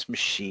call this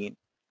machine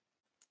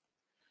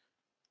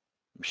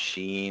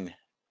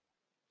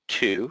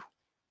 2.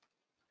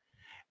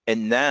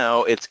 And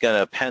now it's going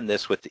to append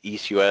this with the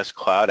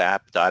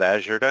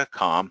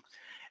easuscloudapp.azure.com,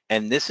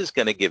 and this is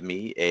going to give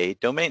me a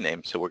domain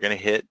name. So we're going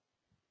to hit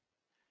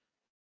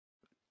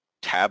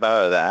tab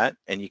out of that,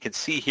 and you can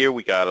see here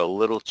we got a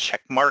little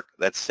check mark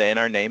that's saying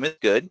our name is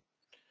good.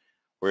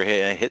 We're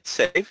going to hit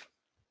save.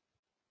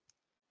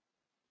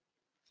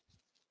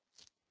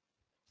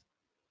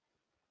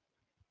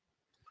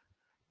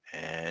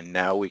 And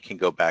now we can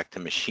go back to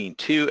machine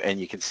 2, and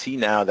you can see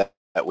now that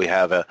we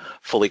have a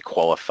fully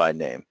qualified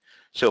name.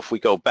 So if we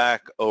go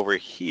back over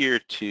here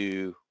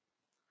to,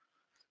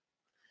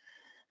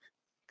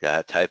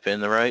 gotta type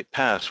in the right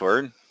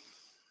password.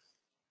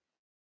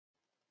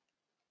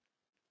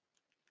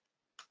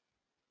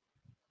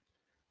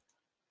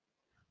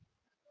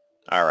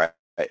 All right,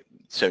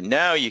 so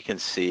now you can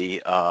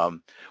see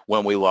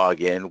when we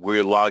log in,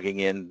 we're logging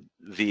in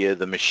via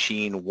the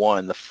machine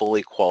 1, the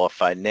fully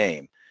qualified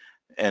name.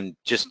 And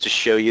just to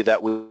show you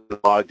that we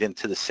logged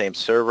into the same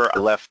server, I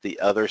left the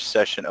other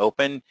session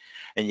open,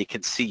 and you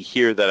can see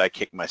here that I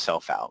kicked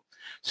myself out.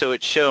 So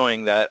it's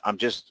showing that I'm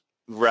just,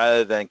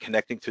 rather than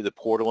connecting through the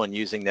portal and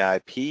using the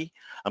IP,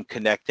 I'm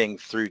connecting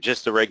through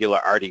just a regular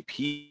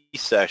RDP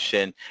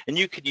session, and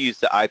you could use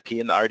the IP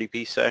in the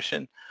RDP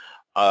session,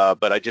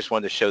 but I just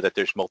wanted to show that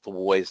there's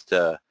multiple ways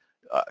to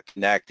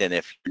connect, and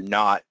if you're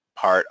not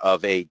part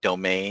of a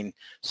domain,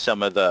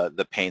 some of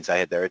the pains I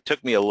had there. It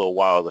took me a little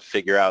while to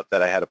figure out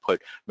that I had to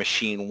put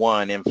machine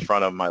 1 in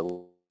front of my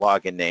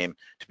login name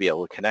to be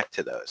able to connect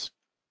to those.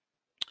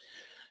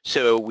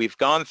 So we've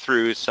gone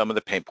through some of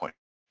the pain points,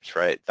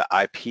 right? The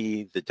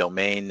IP, the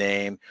domain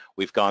name.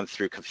 We've gone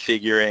through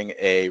configuring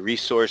a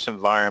resource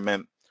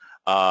environment.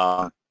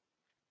 So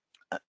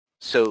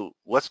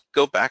let's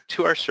go back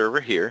to our server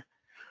here.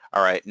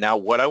 All right, now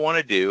what I want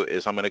to do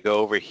is I'm going to go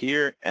over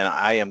here, and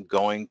I am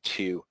going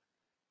to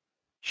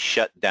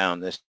shut down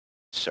this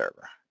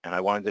server, and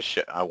I want to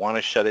shut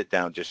it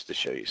down just to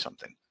show you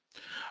something.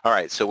 All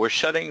right, so we're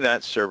shutting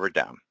that server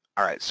down.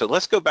 All right, so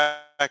let's go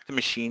back to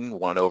machine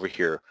 1 over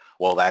here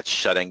while that's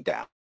shutting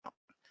down.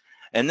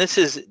 And this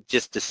is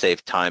just to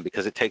save time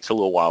because it takes a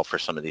little while for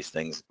some of these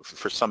things,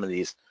 for some of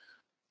these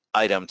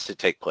items to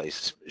take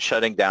place.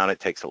 Shutting down,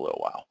 it takes a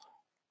little while.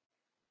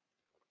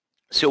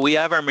 So we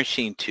have our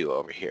machine 2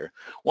 over here.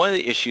 One of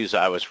the issues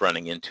I was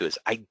running into is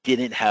I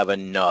didn't have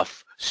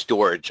enough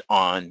storage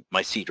on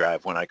my C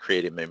drive when I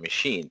created my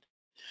machine.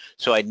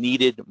 So I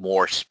needed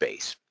more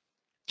space.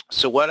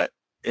 So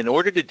in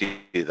order to do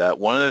that,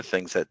 one of the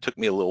things that took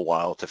me a little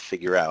while to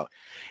figure out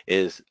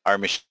is our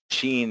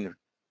machine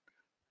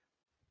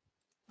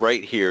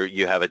right here,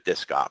 you have a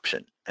disk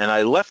option. And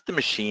I left the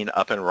machine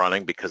up and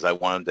running because I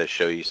wanted to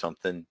show you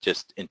something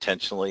just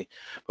intentionally.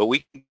 But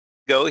we can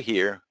go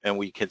here and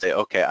we can say,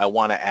 okay, I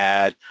want to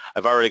add,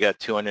 I've already got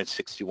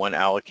 261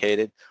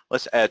 allocated.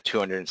 Let's add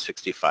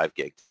 265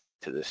 gig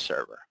to this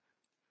server.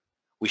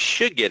 We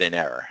should get an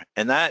error,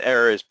 and that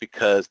error is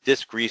because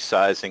disk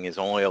resizing is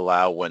only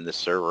allowed when the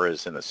server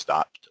is in a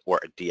stopped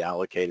or a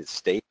deallocated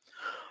state.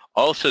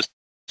 Also,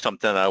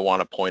 something I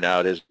want to point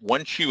out is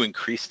once you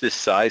increase this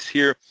size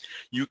here,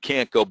 you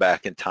can't go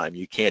back in time.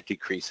 You can't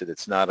decrease it.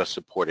 It's not a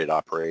supported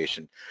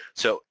operation.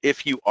 So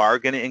if you are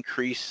going to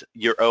increase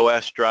your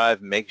OS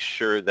drive, make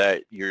sure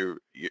that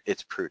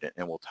it's prudent,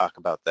 and we'll talk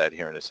about that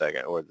here in a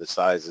second, or the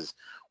size is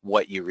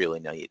what you really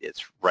need.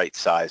 It's right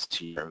size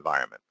to your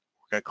environment.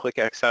 We're going to click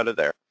X out of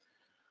there.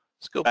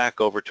 Let's go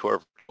back over to our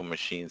virtual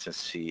machines and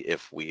see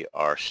if we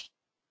are stopped.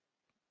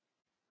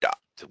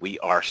 We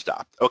are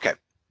stopped. Okay.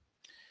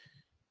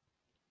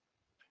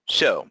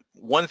 So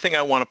one thing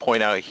I want to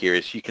point out here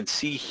is you can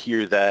see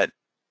here that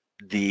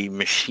the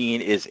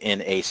machine is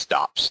in a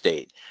stop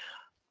state.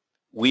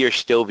 We are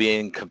still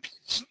being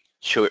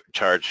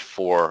charged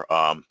for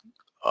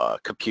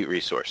compute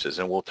resources,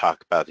 and we'll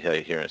talk about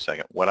that here in a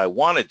second. What I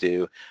want to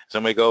do is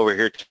I'm going to go over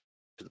here to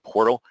the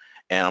portal,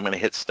 and I'm going to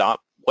hit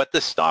stop. What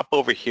the stop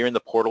over here in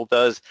the portal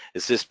does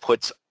is this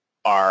puts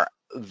our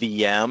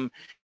VM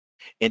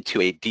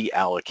into a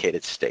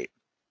deallocated state.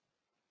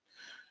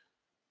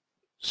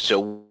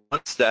 So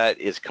once that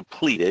is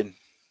completed,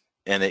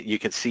 and you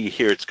can see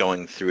here it's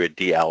going through a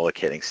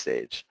deallocating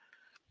stage.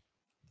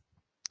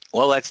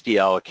 Well, that's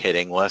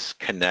deallocating. Let's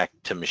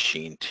connect to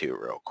machine 2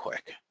 real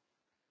quick.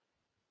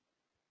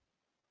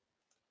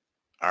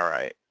 All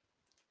right,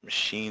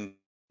 machine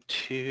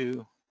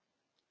 2.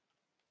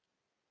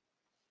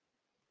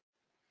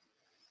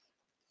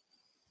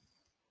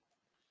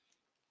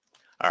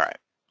 All right,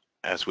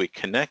 as we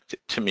connect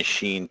to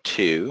machine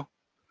 2,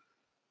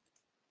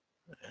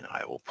 and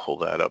I will pull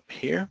that up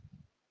here.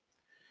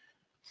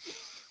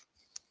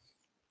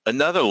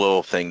 Another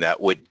little thing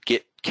that would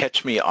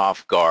catch me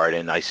off guard,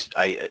 and I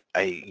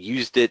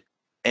used it,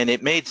 and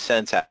it made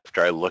sense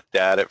after I looked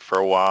at it for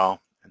a while,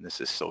 and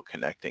this is still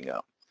connecting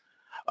up.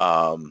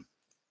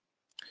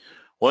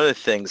 One of the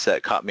things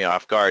that caught me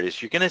off guard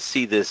is you're going to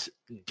see this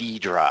D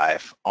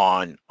drive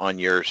on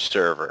your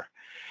server,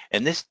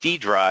 and this D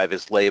drive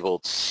is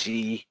labeled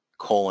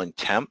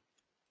C:temp.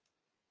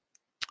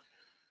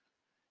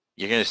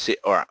 You're going to see,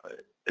 or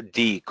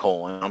D:,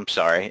 I'm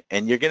sorry,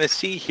 and you're going to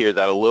see here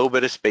that a little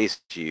bit of space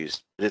is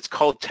used, but it's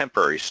called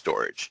temporary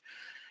storage.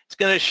 It's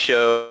going to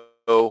show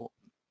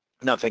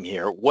nothing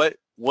here. What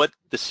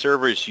the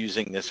server is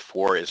using this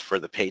for is for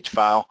the page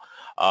file,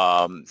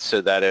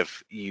 so that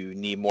if you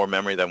need more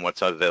memory than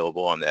what's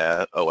available on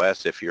the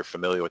OS, if you're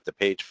familiar with the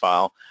page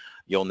file,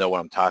 you'll know what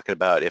I'm talking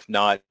about. If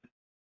not,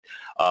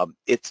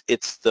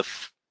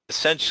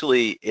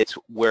 essentially it's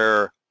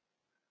where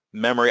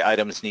memory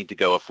items need to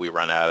go if we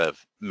run out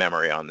of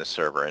memory on the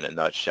server, in a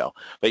nutshell.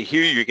 But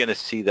here you're going to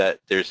see that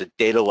there's a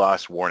data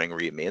loss warning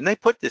README, and they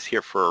put this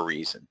here for a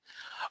reason,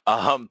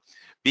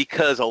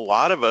 because a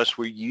lot of us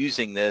were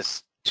using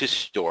this to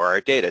store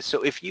our data.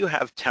 So if you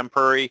have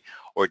temporary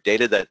or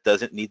data that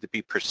doesn't need to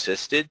be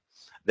persisted,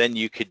 then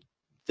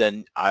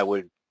I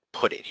would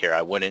put it here.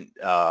 I wouldn't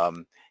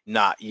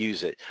not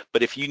use it.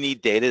 But if you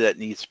need data that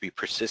needs to be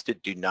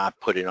persisted, do not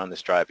put it on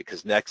this drive,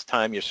 because next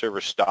time your server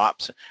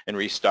stops and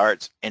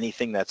restarts,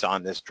 anything that's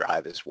on this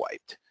drive is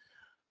wiped.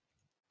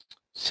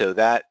 So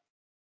that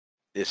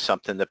is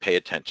something to pay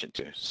attention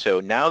to. So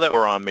now that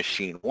we're on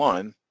machine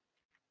 1,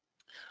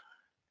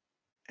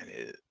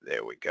 and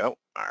there we go.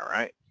 All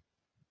right.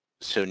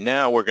 So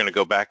now we're going to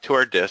go back to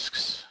our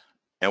disks,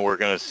 and we're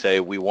going to say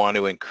we want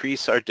to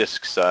increase our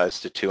disk size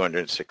to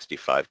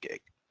 265 gig.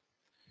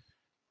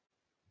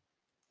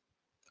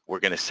 We're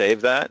going to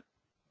save that,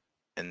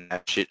 and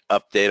that should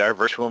update our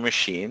virtual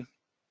machine.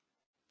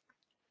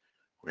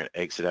 We're going to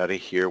exit out of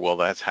here while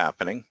that's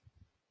happening.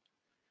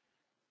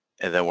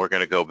 And then we're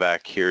going to go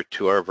back here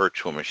to our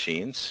virtual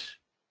machines,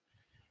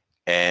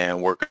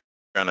 and we're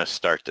going to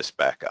start this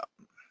back up.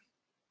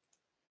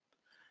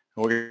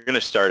 We're going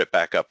to start it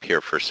back up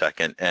here for a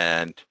second.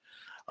 And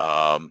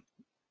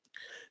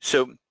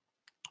so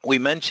we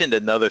mentioned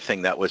another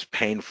thing that was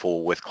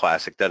painful with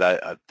Classic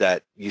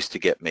that used to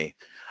get me,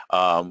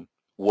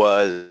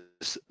 was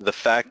the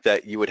fact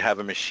that you would have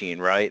a machine,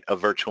 right, a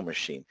virtual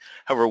machine.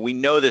 However, we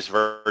know this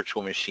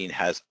virtual machine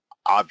has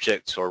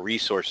objects or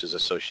resources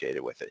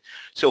associated with it.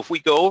 So if we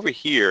go over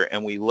here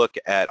and we look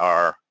at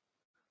our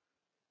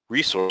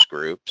resource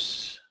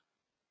groups,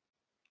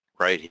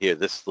 right here,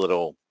 this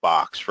little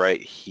box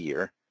right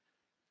here,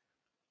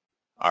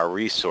 our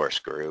resource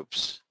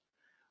groups,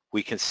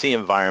 we can see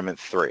environment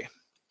 3.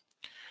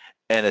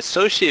 And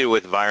associated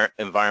with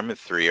environment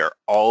 3 are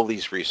all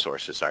these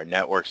resources: our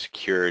network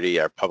security,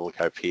 our public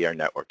IP, our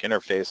network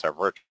interface, our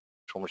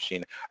virtual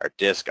machine, our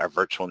disk, our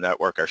virtual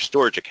network, our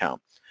storage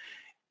account.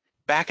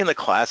 Back in the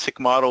Classic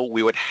model,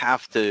 we would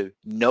have to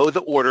know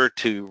the order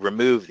to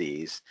remove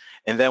these,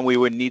 and then we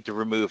would need to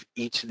remove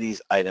each of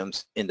these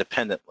items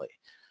independently.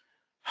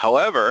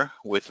 However,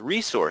 with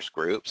resource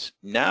groups,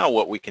 now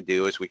what we can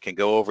do is we can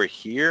go over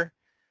here,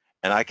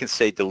 and I can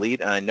say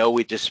delete, and I know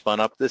we just spun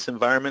up this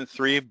environment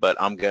 3, but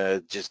I'm going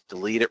to just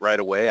delete it right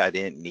away. I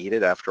didn't need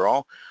it after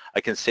all.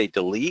 I can say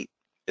delete.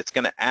 It's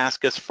going to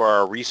ask us for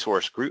our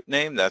resource group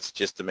name. That's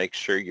just to make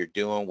sure you're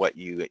doing what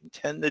you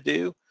intend to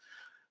do.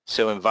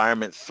 So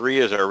environment 3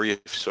 is our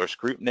resource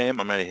group name.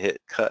 I'm going to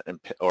hit cut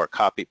or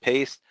copy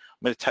paste.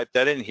 I'm going to type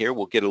that in here.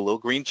 We'll get a little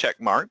green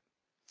check mark.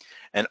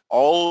 And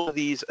all of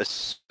these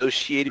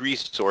associated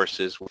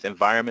resources with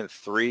environment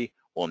 3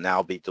 will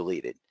now be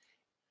deleted.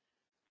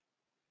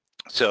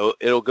 So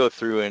it'll go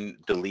through and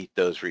delete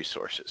those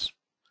resources.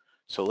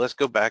 So let's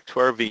go back to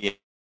our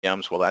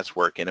VMs while that's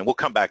working, and we'll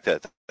come back to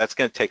that. That's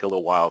going to take a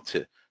little while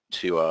to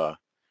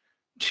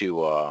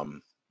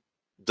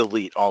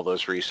delete all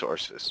those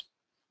resources.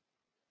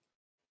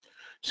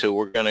 So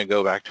we're going to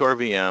go back to our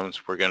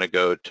VMs. We're going to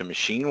go to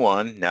machine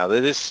 1. Now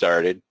that it's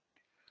started,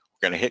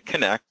 we're going to hit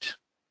connect,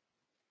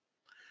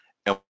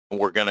 and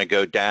we're going to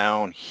go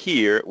down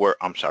here where,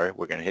 I'm sorry,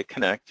 we're going to hit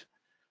connect.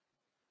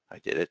 I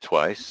did it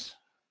twice.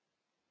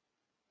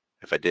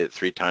 If I did it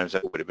 3 times,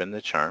 that would have been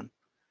the charm.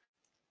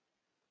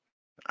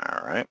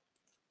 All right.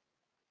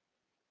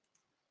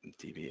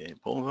 DBA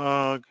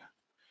Bulldog.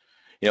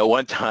 You know,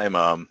 one time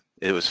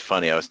it was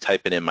funny. I was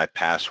typing in my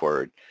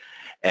password,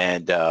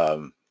 and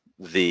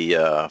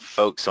the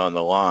folks on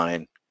the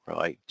line were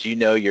like, "Do you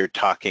know you're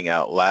talking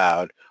out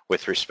loud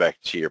with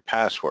respect to your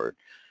password?"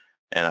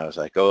 And I was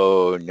like,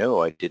 "Oh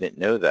no, I didn't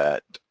know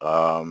that."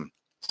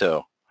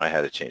 So I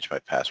had to change my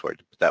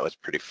password. But that was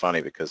pretty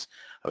funny because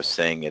I was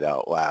saying it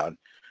out loud.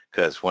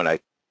 Because when I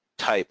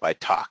type, I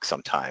talk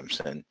sometimes,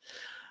 and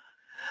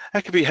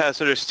that could be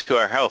hazardous to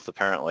our health,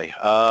 apparently.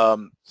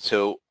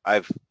 So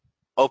I've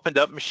opened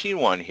up machine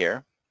 1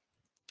 here,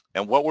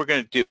 and what we're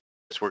going to do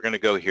we're going to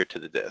go here to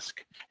the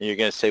disk. And you're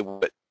going to say,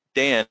 well,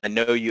 Dan, I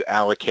know you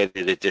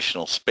allocated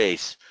additional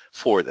space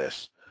for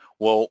this.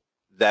 Well,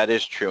 that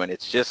is true, and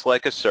it's just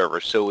like a server.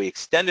 So we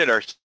extended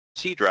our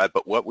C drive,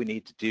 but what we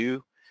need to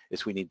do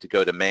is we need to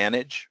go to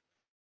Manage.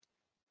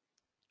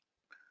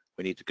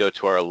 We need to go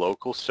to our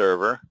local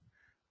server.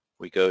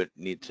 We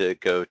need to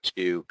go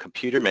to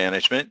Computer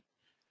Management.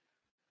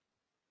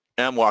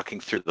 And I'm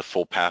walking through the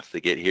full path to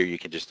get here. You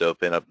can just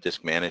open up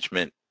Disk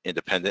Management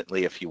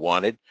independently if you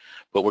wanted.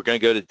 But we're going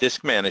to go to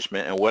Disk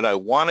Management, and what I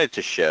wanted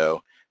to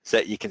show is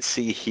that you can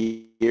see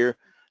here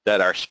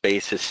that our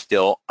space is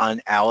still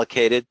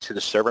unallocated to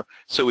the server,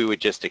 so we would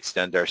just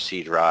extend our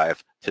C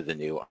drive to the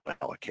new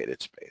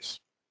unallocated space.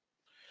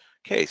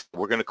 Okay, so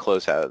we're going to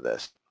close out of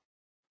this.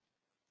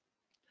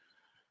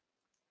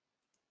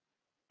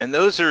 And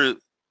those are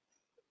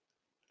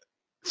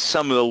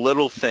some of the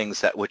little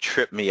things that would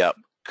trip me up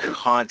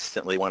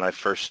constantly when I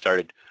first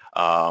started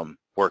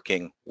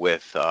working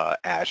with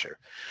Azure.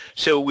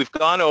 So we've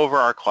gone over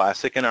our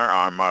classic and our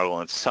ARM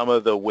model and some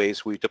of the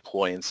ways we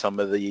deploy and some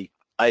of the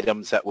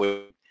items that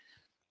would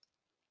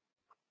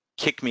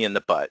kick me in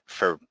the butt,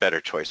 for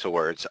better choice of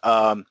words.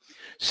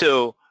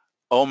 So,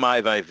 oh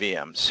my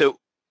VM. So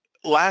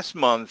last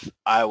month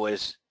I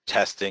was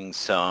testing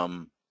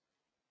some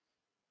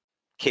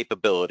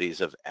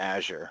capabilities of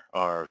Azure,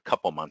 or a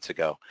couple months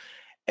ago,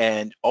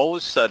 and all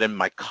of a sudden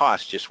my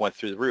cost just went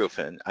through the roof.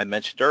 And I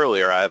mentioned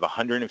earlier I have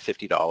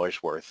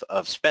 $150 worth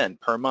of spend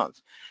per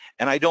month,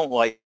 and I don't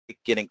like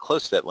getting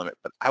close to that limit,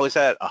 but I was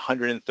at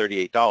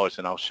 $138,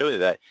 and I'll show you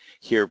that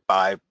here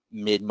by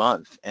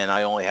mid-month, and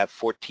I only have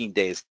 14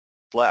 days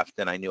left,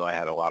 and I knew I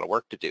had a lot of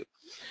work to do.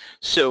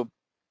 So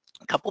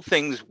a couple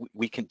things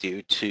we can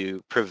do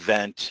to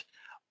prevent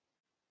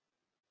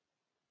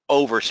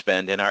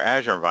overspend in our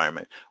Azure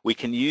environment. We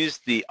can use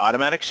the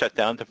automatic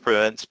shutdown to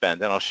prevent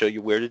spend, and I'll show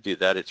you where to do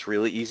that. It's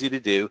really easy to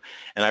do,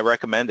 and I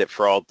recommend it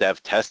for all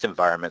dev test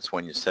environments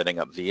when you're setting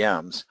up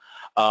VMs.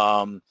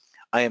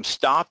 I am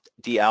stopped,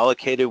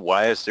 deallocated.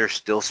 Why is there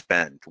still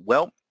spend?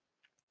 Well,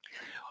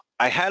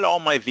 I had all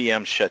my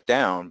VMs shut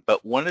down,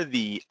 but one of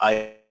the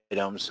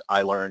items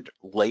I learned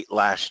late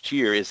last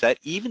year is that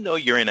even though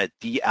you're in a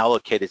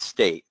deallocated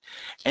state,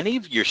 any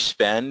of your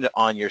spend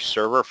on your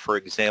server, for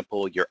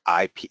example, your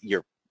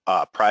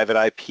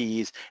private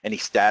IPs, any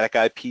static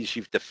IPs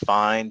you've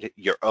defined,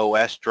 your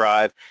OS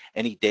drive,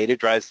 any data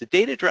drives. The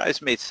data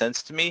drives made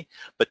sense to me,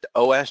 but the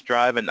OS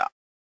drive and the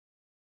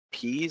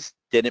IPs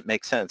didn't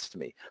make sense to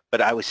me, but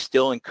I was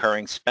still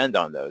incurring spend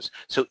on those.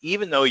 So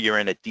even though you're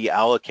in a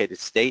deallocated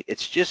state,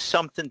 it's just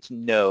something to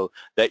know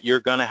that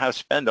you're going to have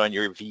spend on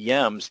your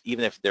VMs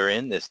even if they're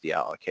in this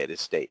deallocated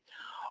state.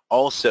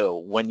 Also,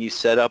 when you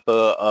set up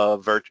a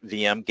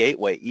VM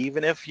gateway,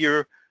 even if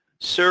your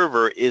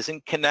server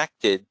isn't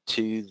connected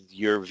to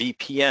your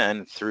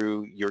VPN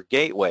through your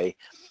gateway,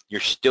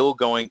 you're still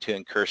going to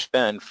incur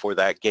spend for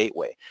that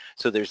gateway.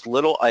 So there's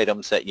little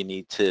items that you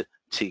need to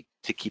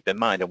keep in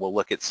mind, and we'll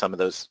look at some of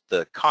those,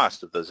 the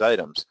cost of those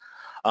items.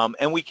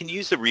 And we can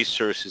use the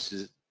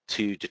resources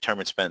to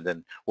determine spend,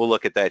 and we'll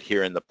look at that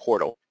here in the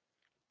portal.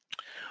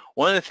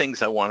 One of the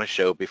things I want to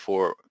show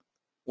before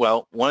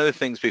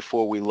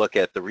we look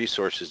at the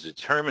resources to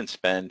determine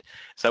spend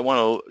is I want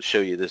to show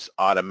you this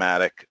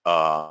automatic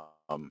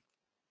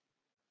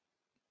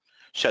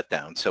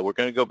shutdown. So we're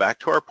going to go back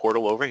to our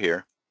portal over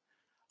here,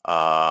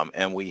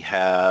 and we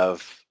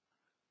have,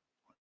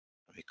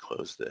 let me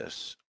close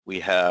this. We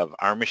have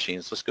our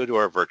machines. Let's go to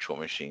our virtual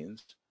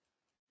machines.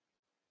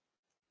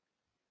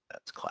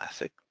 That's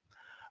classic.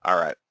 All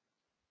right.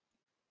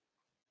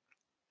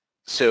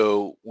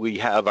 So we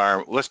have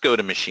our, let's go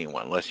to machine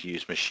one. Let's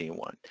use machine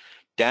one.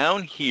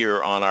 Down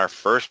here on our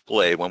first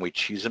blade, when we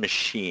choose a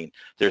machine,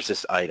 there's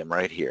this item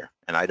right here,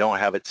 and I don't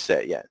have it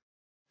set yet,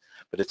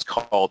 but it's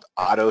called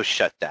auto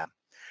shutdown.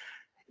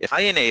 If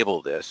I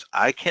enable this,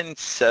 I can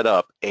set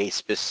up a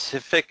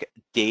specific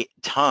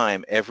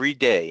time every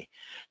day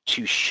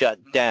to shut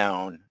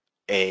down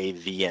a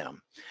VM.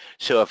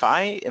 So if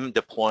I am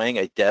deploying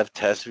a dev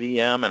test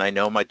VM and I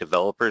know my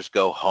developers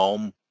go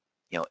home,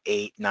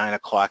 8, 9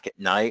 o'clock at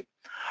night,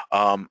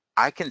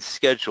 I can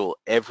schedule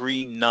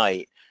every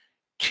night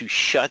to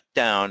shut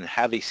down,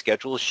 have a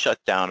scheduled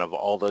shutdown of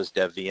all those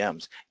dev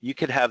VMs. You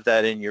could have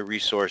that in your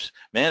resource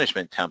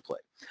management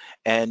template.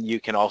 And you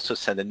can also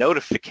send a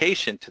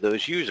notification to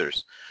those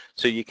users.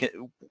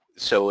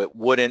 So it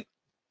wouldn't,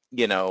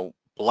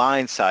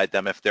 blindside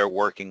them if they're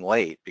working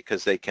late,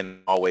 because they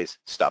can always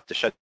stop the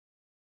shutdown.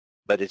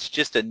 But it's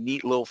just a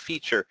neat little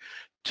feature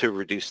to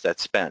reduce that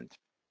spend.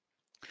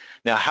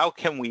 Now, how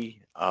can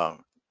we,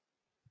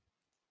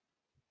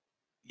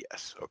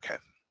 yes, okay.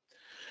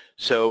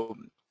 So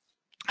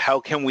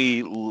how can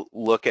we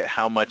look at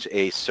how much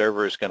a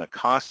server is going to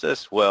cost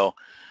us? Well,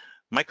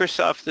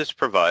 Microsoft has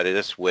provided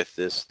us with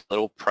this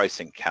little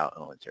pricing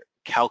calculator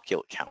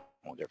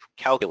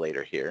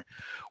here,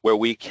 where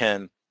we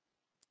can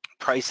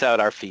price out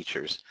our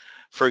features.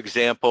 For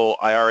example,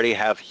 I already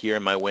have here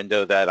in my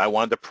window that I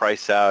wanted to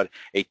price out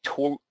a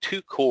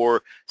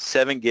 2-core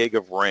 7 gig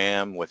of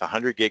RAM with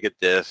 100 gig of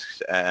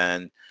disks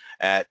and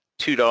at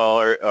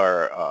 $2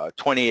 or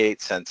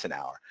 28 cents an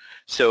hour.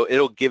 So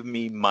it'll give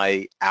me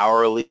my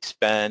hourly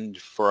spend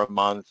for a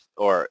month,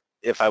 or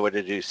if I were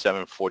to do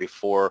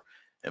 744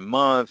 a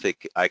month,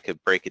 I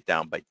could break it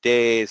down by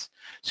days.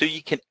 So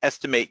you can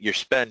estimate your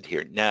spend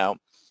here. Now,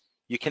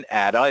 you can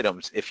add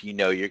items if you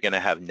know you're going to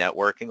have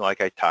networking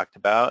like I talked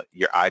about,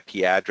 your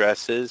IP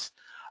addresses.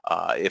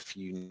 If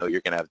you know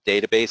you're going to have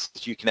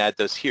databases, you can add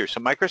those here. So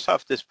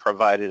Microsoft has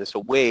provided us a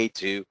way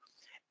to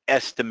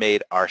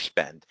estimate our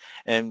spend.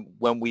 And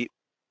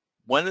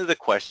one of the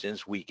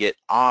questions we get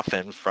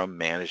often from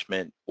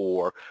management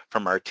or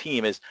from our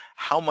team is,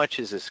 how much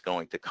is this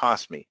going to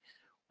cost me?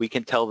 We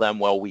can tell them,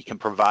 well, we can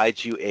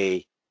provide you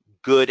a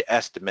good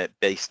estimate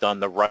based on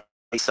the right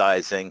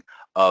sizing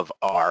of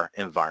our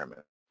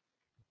environment.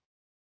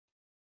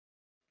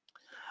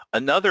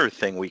 Another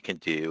thing we can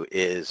do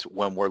is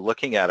when we're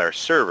looking at our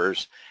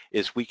servers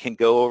is we can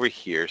go over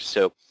here.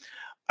 So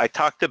I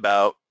talked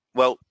about,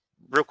 well,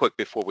 real quick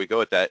before we go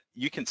with that,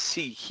 you can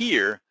see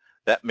here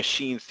that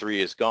machine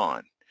 3 is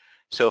gone.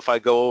 So if I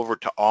go over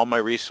to all my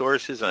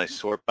resources and I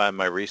sort by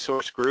my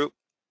resource group,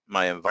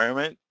 my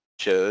environment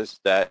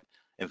shows that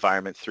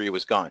environment 3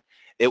 was gone.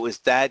 It was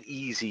that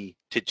easy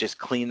to just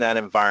clean that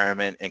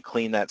environment and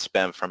clean that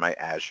spend from my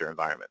Azure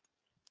environment.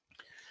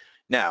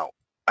 Now,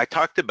 I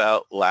talked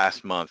about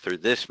last month or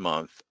this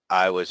month,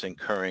 I was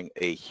incurring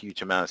a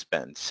huge amount of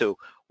spend. So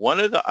one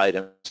of the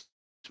items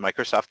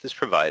Microsoft has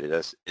provided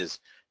us is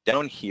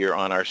down here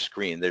on our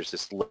screen, there's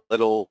this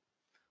little,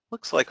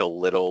 looks like a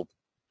little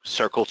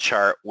circle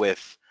chart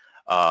with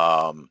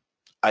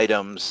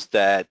items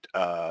that,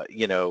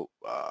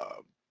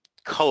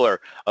 color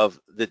of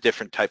the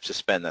different types of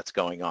spend that's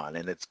going on,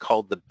 and it's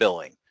called the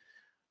billing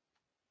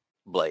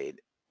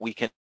blade. We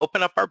can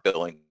open up our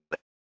billing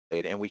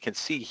blade and we can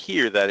see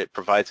here that it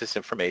provides us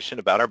information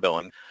about our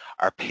billing,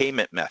 our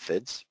payment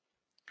methods,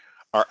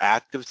 our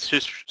active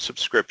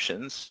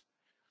subscriptions,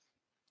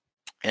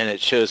 and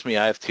it shows me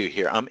I have 2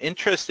 here. I'm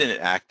interested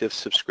in active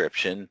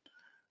subscription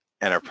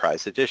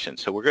Enterprise Edition.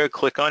 So we're going to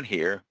click on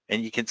here,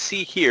 and you can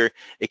see here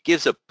it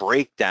gives a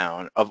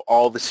breakdown of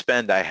all the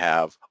spend I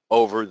have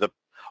over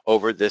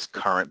this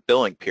current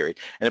billing period.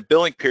 And a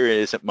billing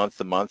period isn't month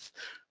to month.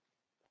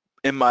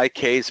 In my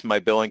case, my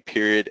billing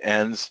period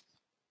ends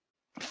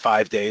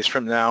 5 days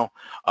from now.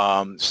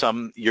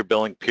 Your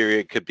billing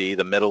period could be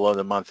the middle of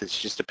the month.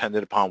 It's just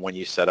dependent upon when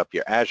you set up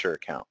your Azure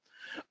account.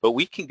 But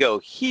we can go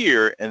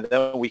here, and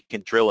then we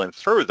can drill in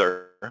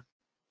further,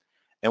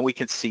 and we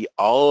can see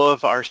all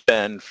of our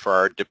spend for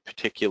our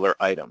particular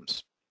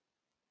items.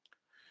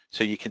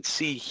 So you can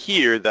see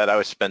here that I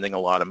was spending a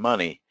lot of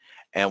money.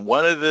 And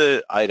one of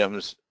the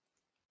items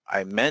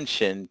I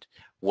mentioned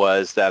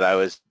was that I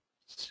was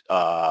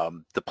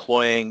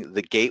deploying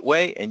the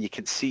gateway, and you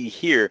can see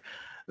here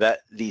that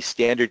the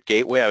standard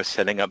gateway I was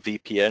setting up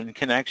VPN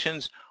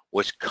connections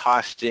was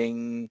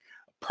costing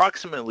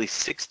approximately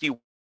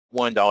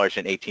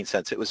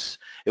 $61.18. It was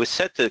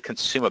set to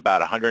consume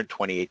about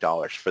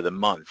 $128 for the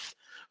month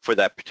for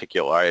that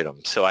particular item.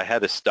 So I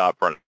had to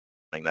stop running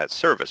that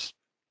service.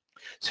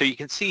 So you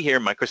can see here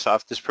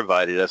Microsoft has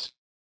provided us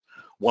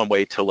one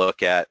way to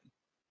look at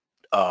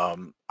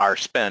our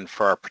spend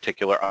for our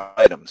particular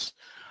items.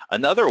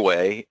 Another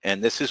way,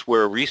 and this is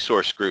where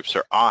resource groups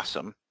are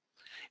awesome,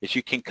 is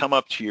you can come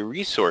up to your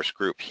resource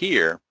group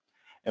here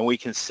and we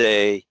can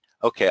say,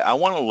 okay, I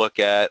want to look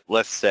at,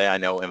 let's say I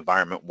know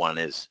environment 1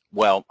 is,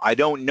 well, I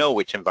don't know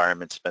which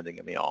environment's spending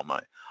me all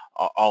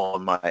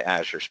of my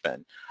Azure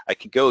spend. I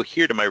can go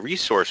here to my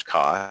resource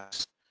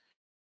costs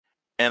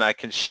and I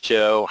can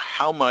show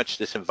how much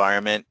this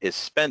environment is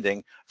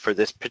spending for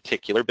this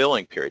particular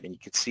billing period. And you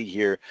can see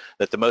here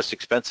that the most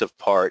expensive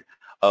part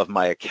of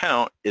my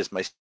account is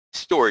my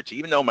storage.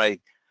 Even though my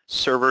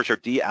servers are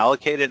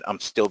deallocated, I'm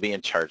still being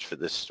charged for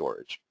this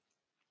storage.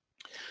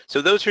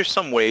 So those are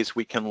some ways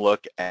we can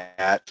look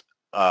at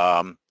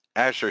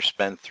Azure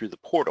spend through the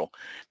portal.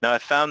 Now I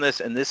found this,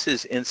 and this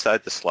is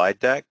inside the slide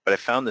deck, but I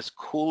found this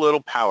cool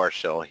little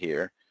PowerShell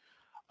here.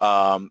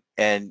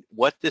 And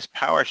what this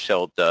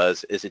PowerShell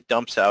does is it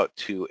dumps out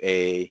to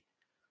a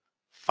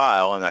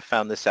file, and I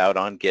found this out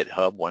on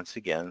GitHub. Once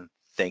again,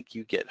 thank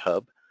you,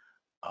 GitHub.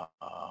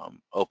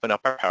 Open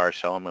up our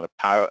PowerShell. I'm going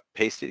to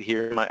paste it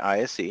here in my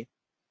ISE.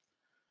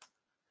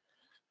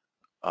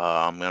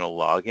 I'm going to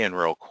log in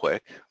real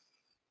quick.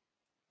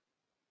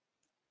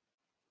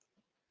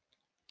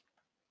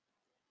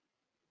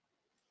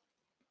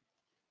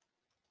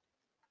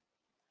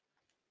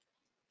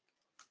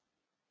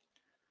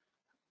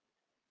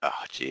 Oh,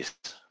 geez.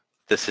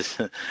 This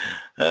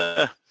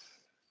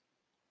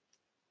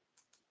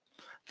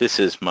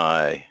is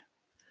my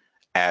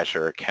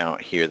Azure account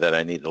here that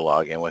I need to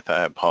log in with.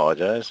 I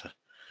apologize.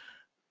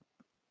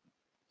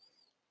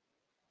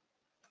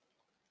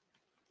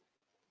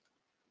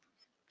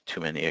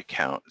 Too many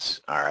accounts.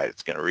 All right,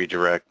 it's going to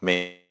redirect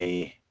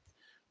me.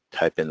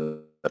 Type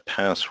in the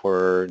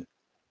password.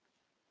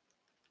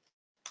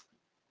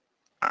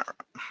 All right.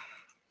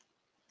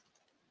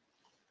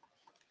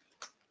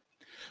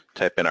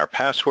 Type in our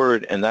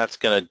password, and that's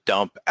going to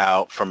dump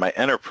out from my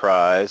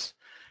enterprise,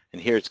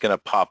 And here it's going to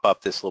pop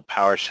up this little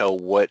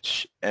PowerShell,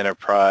 which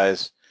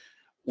enterprise,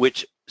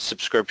 which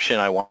subscription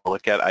I want to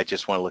look at. I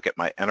just want to look at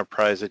my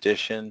Enterprise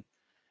Edition.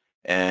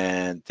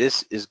 And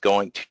this is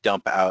going to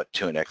dump out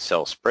to an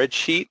Excel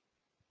spreadsheet.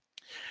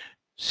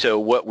 So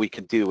what we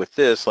can do with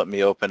this, let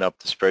me open up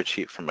the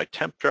spreadsheet from my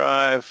temp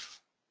drive.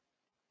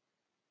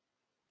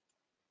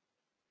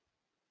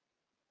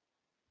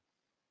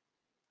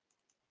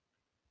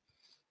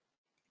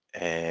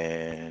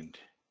 And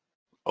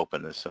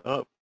open this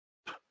up.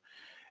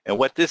 And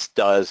what this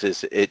does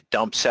is it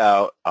dumps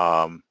out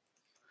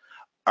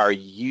our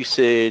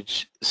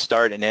usage,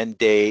 start and end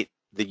date,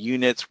 the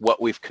units,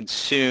 what we've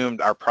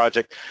consumed, our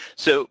project.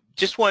 So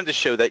just wanted to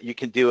show that you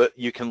can do it.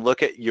 You can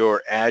look at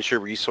your Azure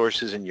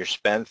resources and your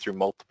spend through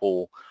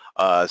multiple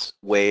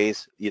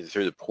ways, either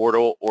through the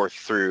portal or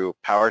through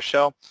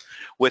PowerShell.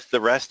 With the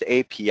REST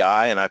API,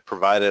 and I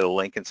provided a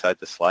link inside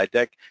the slide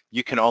deck,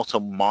 you can also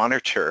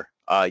monitor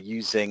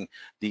using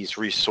these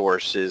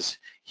resources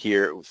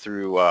here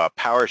through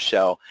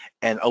PowerShell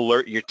and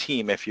alert your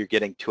team if you're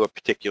getting to a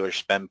particular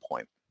spend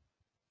point.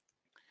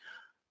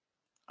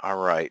 All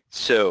right,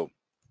 so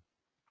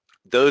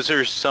those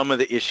are some of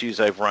the issues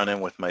I've run in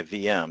with my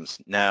VMs.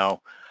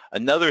 Now,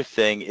 another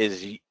thing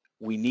is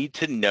we need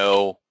to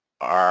know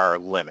our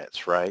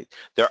limits, right?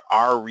 There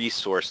are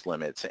resource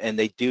limits, and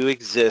they do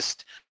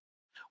exist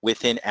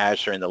within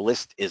Azure, and the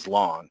list is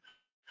long.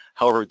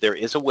 However, there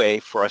is a way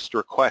for us to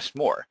request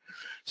more.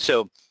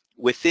 So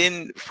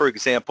within, for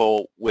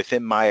example,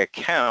 within my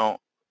account,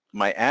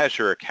 my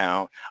Azure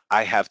account,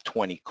 I have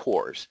 20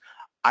 cores.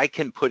 I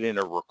can put in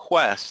a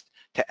request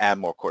to add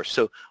more cores.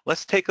 So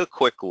let's take a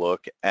quick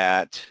look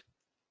at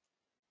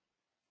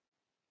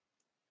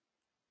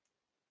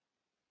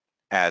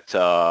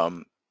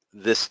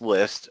this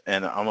list,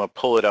 and I'm going to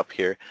pull it up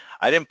here.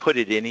 I didn't put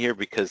it in here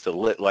because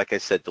like I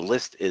said, the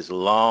list is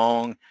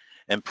long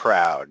and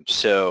proud.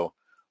 So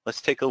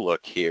let's take a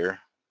look here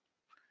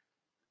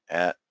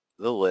at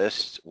the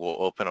list. We'll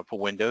open up a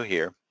window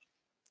here.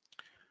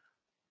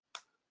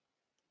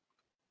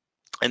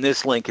 And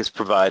this link is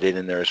provided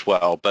in there as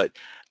well, but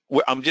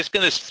I'm just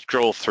going to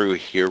scroll through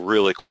here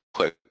really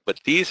quick.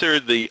 But these are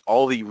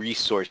all the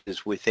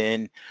resources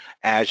within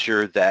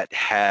Azure that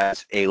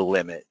has a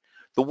limit.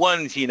 The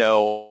ones,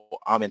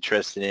 I'm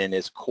interested in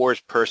is cores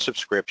per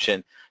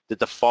subscription. The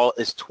default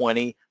is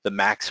 20. The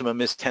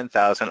maximum is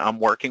 10,000. I'm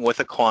working with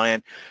a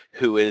client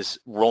who is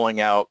rolling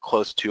out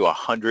close to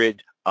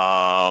 100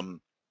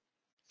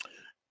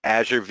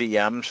 Azure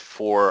VMs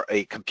for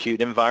a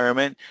compute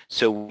environment.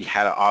 So we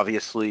had to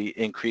obviously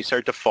increase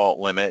our default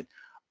limit.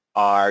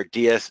 Our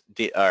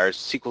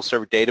SQL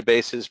Server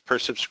databases per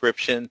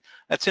subscription,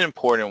 that's an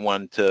important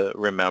one to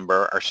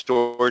remember. Our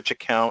storage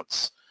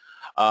accounts.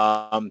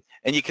 And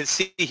you can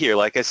see here,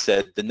 like I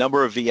said, the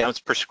number of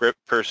VMs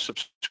per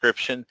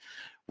subscription,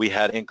 we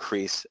had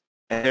increase.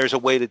 And there's a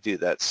way to do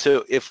that.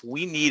 So if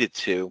we needed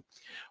to,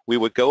 we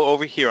would go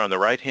over here on the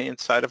right-hand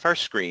side of our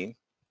screen,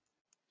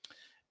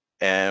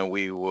 and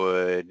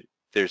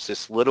there's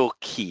this little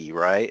key,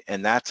 right?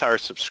 And that's our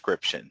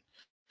subscription.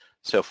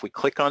 So if we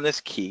click on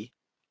this key,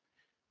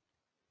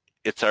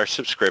 it's our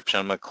subscription.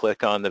 I'm going to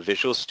click on the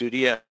Visual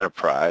Studio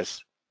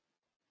Enterprise.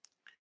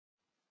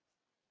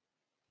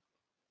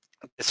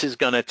 This is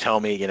going to tell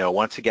me,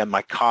 once again,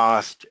 my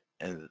cost,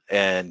 and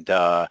it's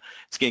going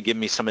to give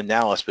me some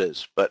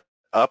analysis. But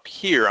up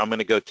here, I'm going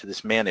to go to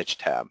this Manage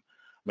tab. I'm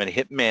going to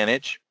hit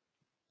Manage.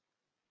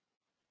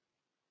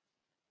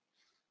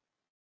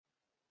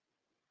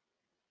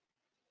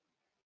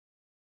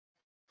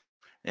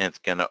 And it's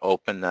going to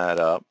open that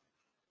up.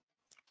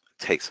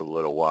 It takes a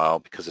little while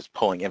because it's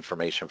pulling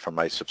information from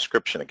my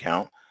subscription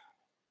account.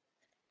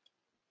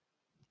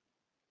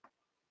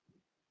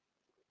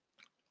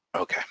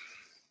 Okay.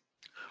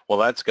 Well,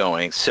 that's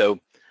going. So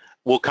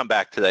we'll come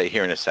back to that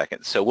here in a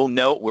second. So we'll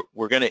know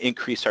we're going to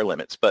increase our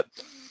limits. But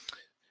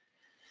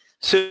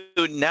so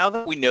now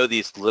that we know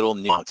these little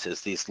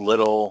nuances, these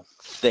little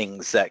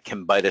things that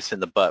can bite us in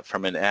the butt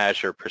from an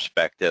Azure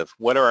perspective,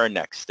 what are our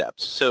next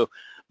steps? So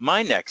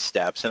my next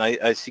steps, and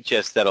I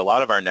suggest that a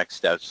lot of our next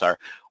steps are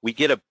we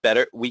get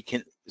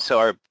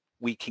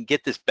we can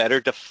get this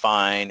better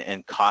define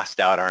and cost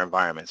out our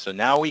environment. So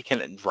now we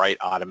can write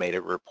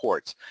automated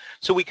reports.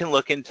 So we can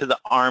look into the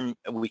ARM,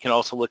 we can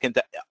also look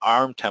into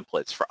ARM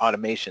templates for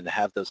automation to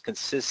have those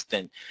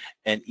consistent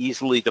and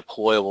easily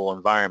deployable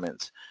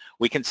environments.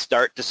 We can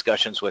start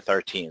discussions with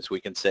our teams.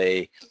 We can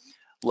say,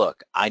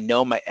 look, I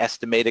know my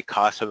estimated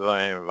cost of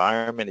my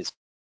environment is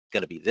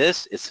going to be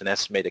this. It's an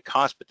estimated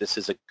cost, but this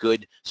is a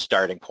good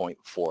starting point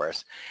for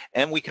us.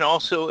 And we can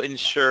also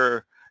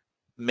ensure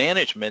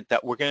management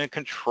that we're going to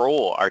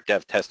control our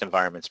dev test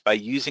environments by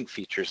using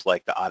features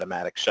like the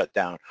automatic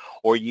shutdown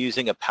or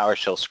using a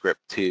PowerShell script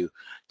to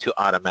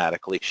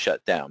automatically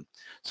shut down.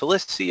 So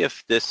let's see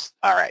if this,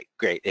 all right,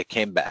 great, it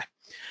came back.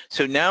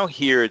 So now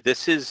here,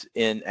 this is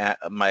in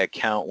my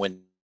account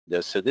window.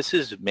 So this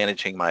is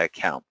managing my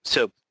account.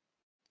 So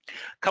a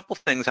couple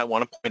things I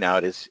want to point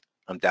out is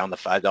I'm down to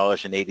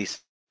 $5.80.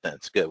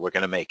 Good, we're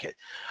going to make it.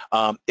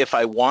 If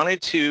I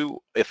wanted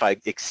to, if I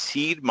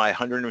exceed my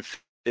 150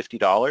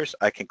 $150,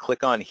 I can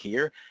click on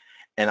here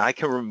and I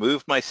can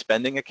remove my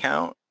spending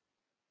account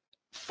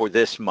for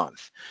this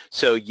month.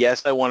 So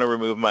yes, I want to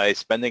remove my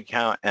spending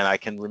account and I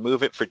can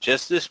remove it for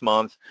just this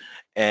month.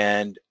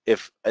 And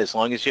as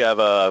long as you have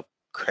a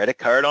credit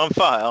card on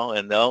file,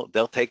 and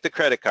they'll take the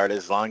credit card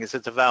as long as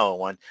it's a valid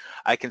one,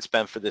 I can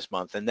spend for this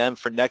month. And then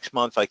for next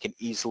month, I can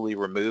easily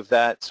remove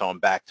that. So I'm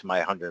back to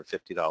my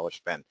 $150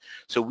 spend.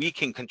 So we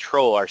can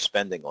control our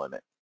spending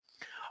limit.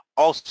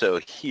 Also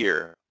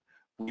here,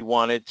 we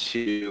wanted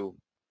to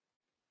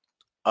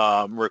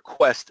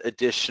request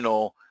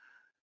additional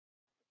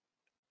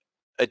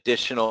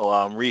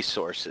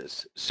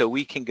resources. So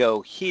we can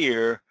go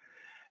here,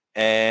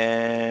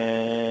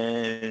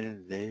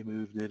 and they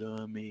moved it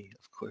on me.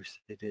 Of course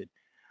they did.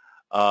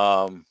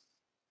 Oh.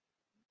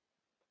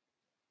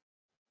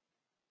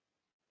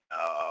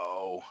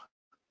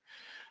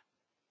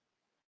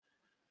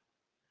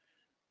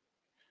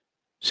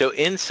 So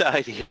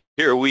inside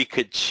here we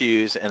could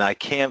choose, and I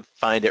can't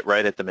find it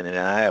right at the minute,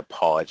 and I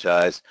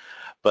apologize,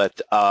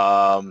 but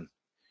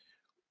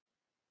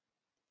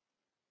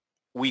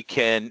we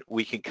can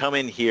come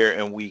in here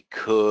and we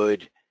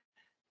could,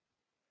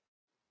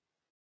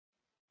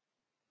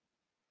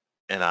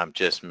 and I'm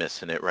just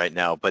missing it right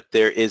now, but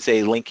there is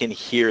a link in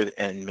here,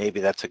 and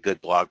maybe that's a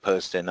good blog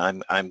post, and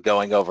I'm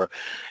going over,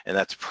 and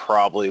that's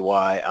probably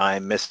why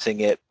I'm missing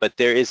it, but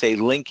there is a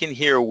link in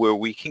here where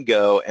we can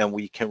go and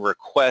we can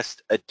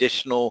request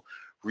additional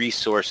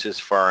resources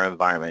for our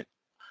environment.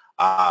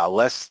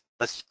 Let's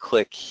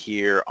click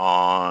here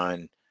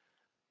on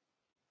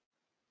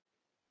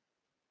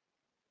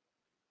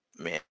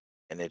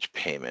manage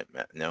payment.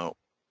 No.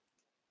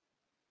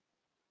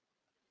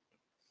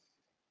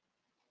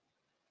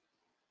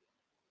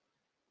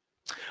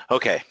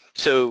 Okay,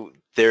 so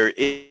there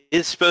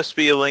is supposed to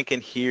be a link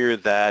in here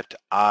that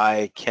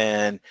I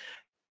can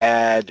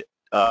add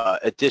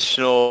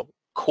additional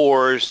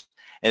cores,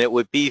 and it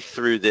would be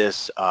through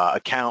this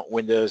account,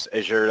 Windows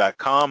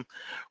Azure.com.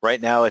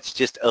 Right now it's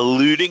just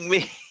eluding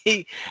me,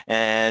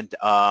 and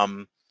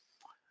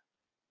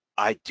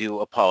I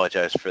do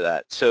apologize for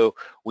that. So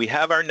we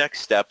have our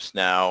next steps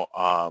now.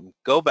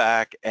 Go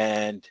back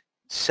and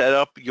set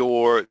up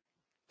your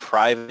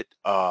private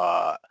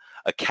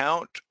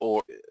account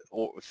or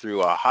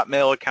through a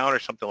Hotmail account or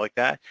something like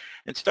that,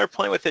 and start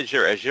playing with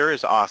Azure. Azure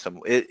is awesome.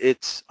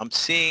 I'm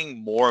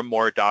seeing more and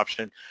more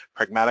adoption.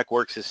 Pragmatic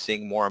Works is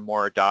seeing more and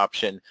more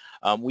adoption.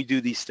 We do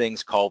these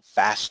things called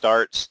fast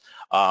starts,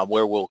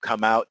 where we'll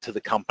come out to the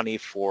company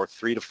for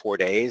 3 to 4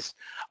 days,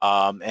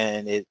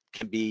 and it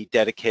can be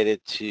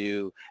dedicated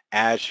to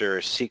Azure,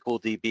 SQL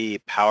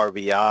DB, Power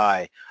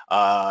BI,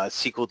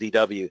 SQL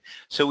DW.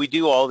 So we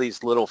do all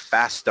these little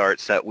fast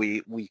starts that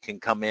we can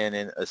come in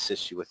and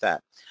assist you with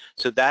that.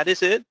 So that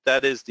is it.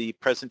 That is the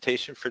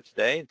presentation for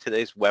today,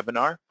 today's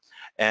webinar.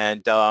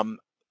 And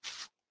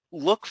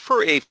look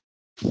for a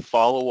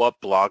follow-up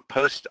blog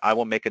post. I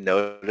will make a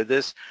note of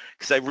this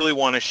because I really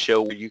want to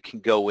show where you can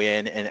go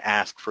in and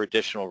ask for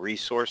additional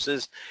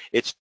resources.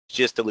 It's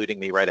just eluding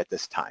me right at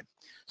this time.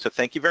 So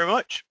thank you very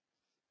much.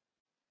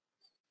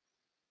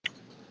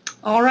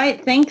 All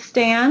right, thanks,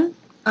 Dan.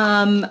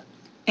 And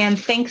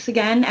thanks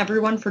again,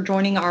 everyone, for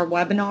joining our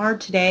webinar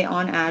today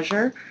on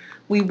Azure.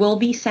 We will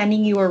be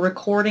sending you a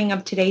recording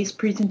of today's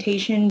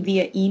presentation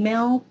via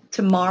email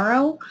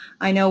tomorrow.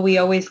 I know we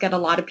always get a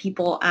lot of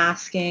people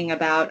asking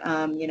about,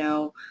 you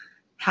know,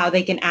 how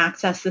they can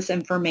access this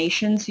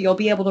information, so you'll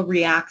be able to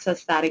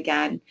re-access that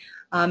again.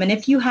 And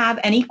if you have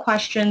any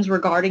questions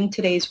regarding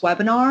today's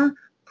webinar,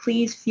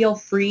 please feel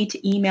free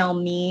to email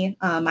me.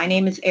 My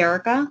name is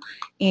Erica,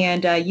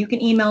 and you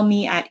can email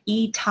me at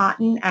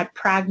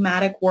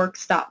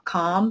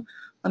etotten@pragmaticworks.com.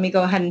 Let me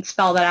go ahead and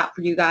spell that out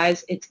for you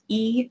guys. It's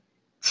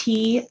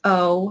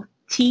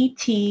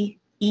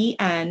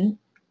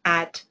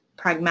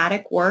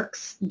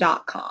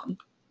ETOTTEN@pragmaticworks.com.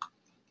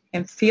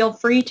 And feel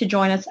free to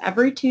join us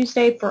every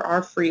Tuesday for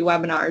our free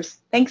webinars.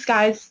 Thanks,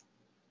 guys.